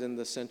Mike is in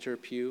the center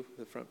pew,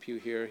 the front pew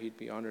here. He'd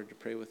be honored to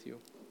pray with you.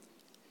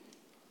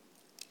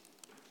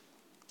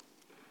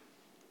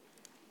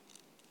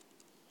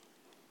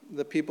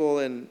 The people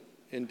in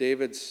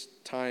David's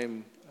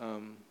time,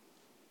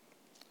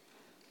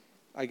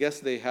 I guess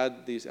they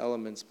had these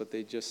elements, but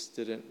they just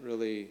didn't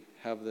really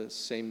have the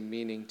same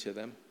meaning to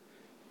them.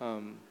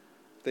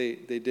 They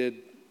did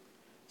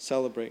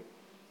celebrate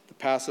the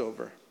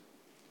Passover.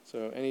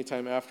 So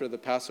anytime after the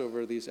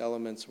Passover, these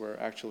elements were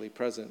actually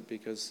present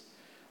because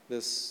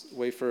this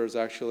wafer is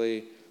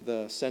actually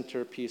the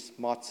centerpiece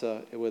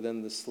matzah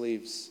within the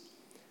sleeves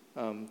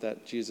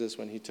that Jesus,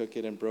 when he took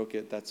it and broke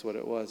it, that's what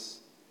it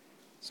was.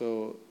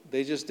 So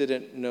they just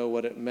didn't know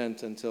what it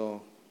meant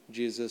until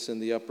Jesus in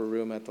the upper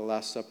room at the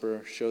Last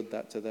Supper showed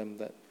that to them,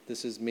 that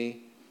this is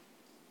me,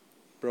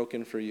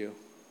 broken for you.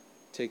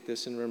 Take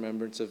this in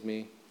remembrance of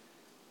me.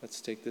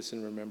 Let's take this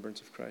in remembrance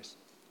of Christ.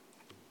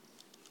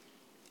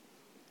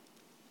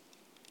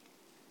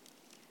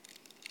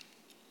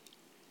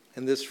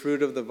 And this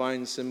fruit of the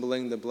vine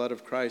symboling the blood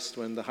of Christ,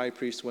 when the high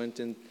priest went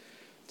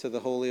into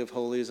the Holy of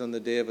Holies on the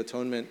Day of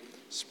Atonement,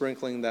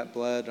 sprinkling that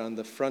blood on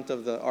the front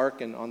of the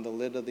ark and on the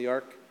lid of the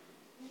ark.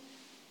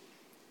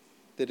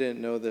 They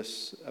didn't know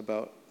this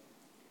about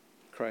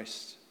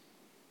Christ,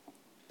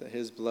 that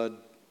his blood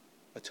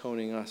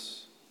atoning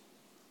us.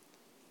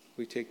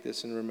 We take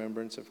this in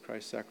remembrance of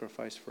Christ's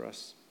sacrifice for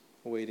us,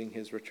 awaiting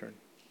his return.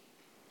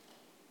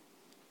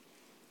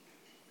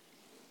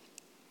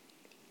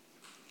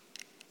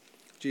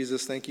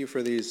 Jesus, thank you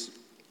for these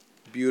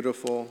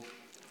beautiful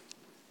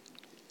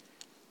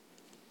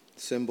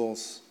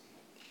symbols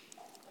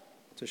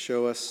to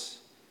show us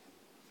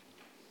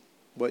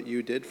what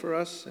you did for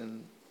us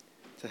and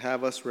to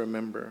have us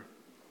remember.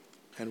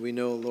 And we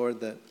know, Lord,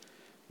 that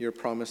your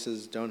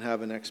promises don't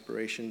have an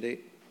expiration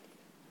date,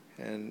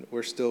 and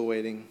we're still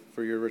waiting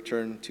for your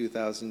return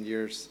 2,000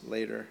 years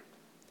later.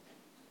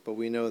 But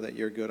we know that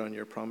you're good on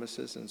your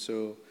promises, and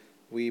so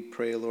we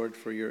pray, Lord,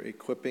 for your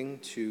equipping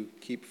to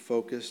keep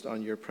focused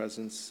on your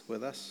presence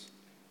with us.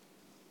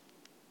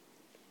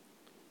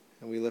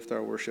 And we lift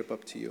our worship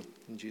up to you.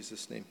 In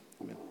Jesus' name,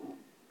 amen.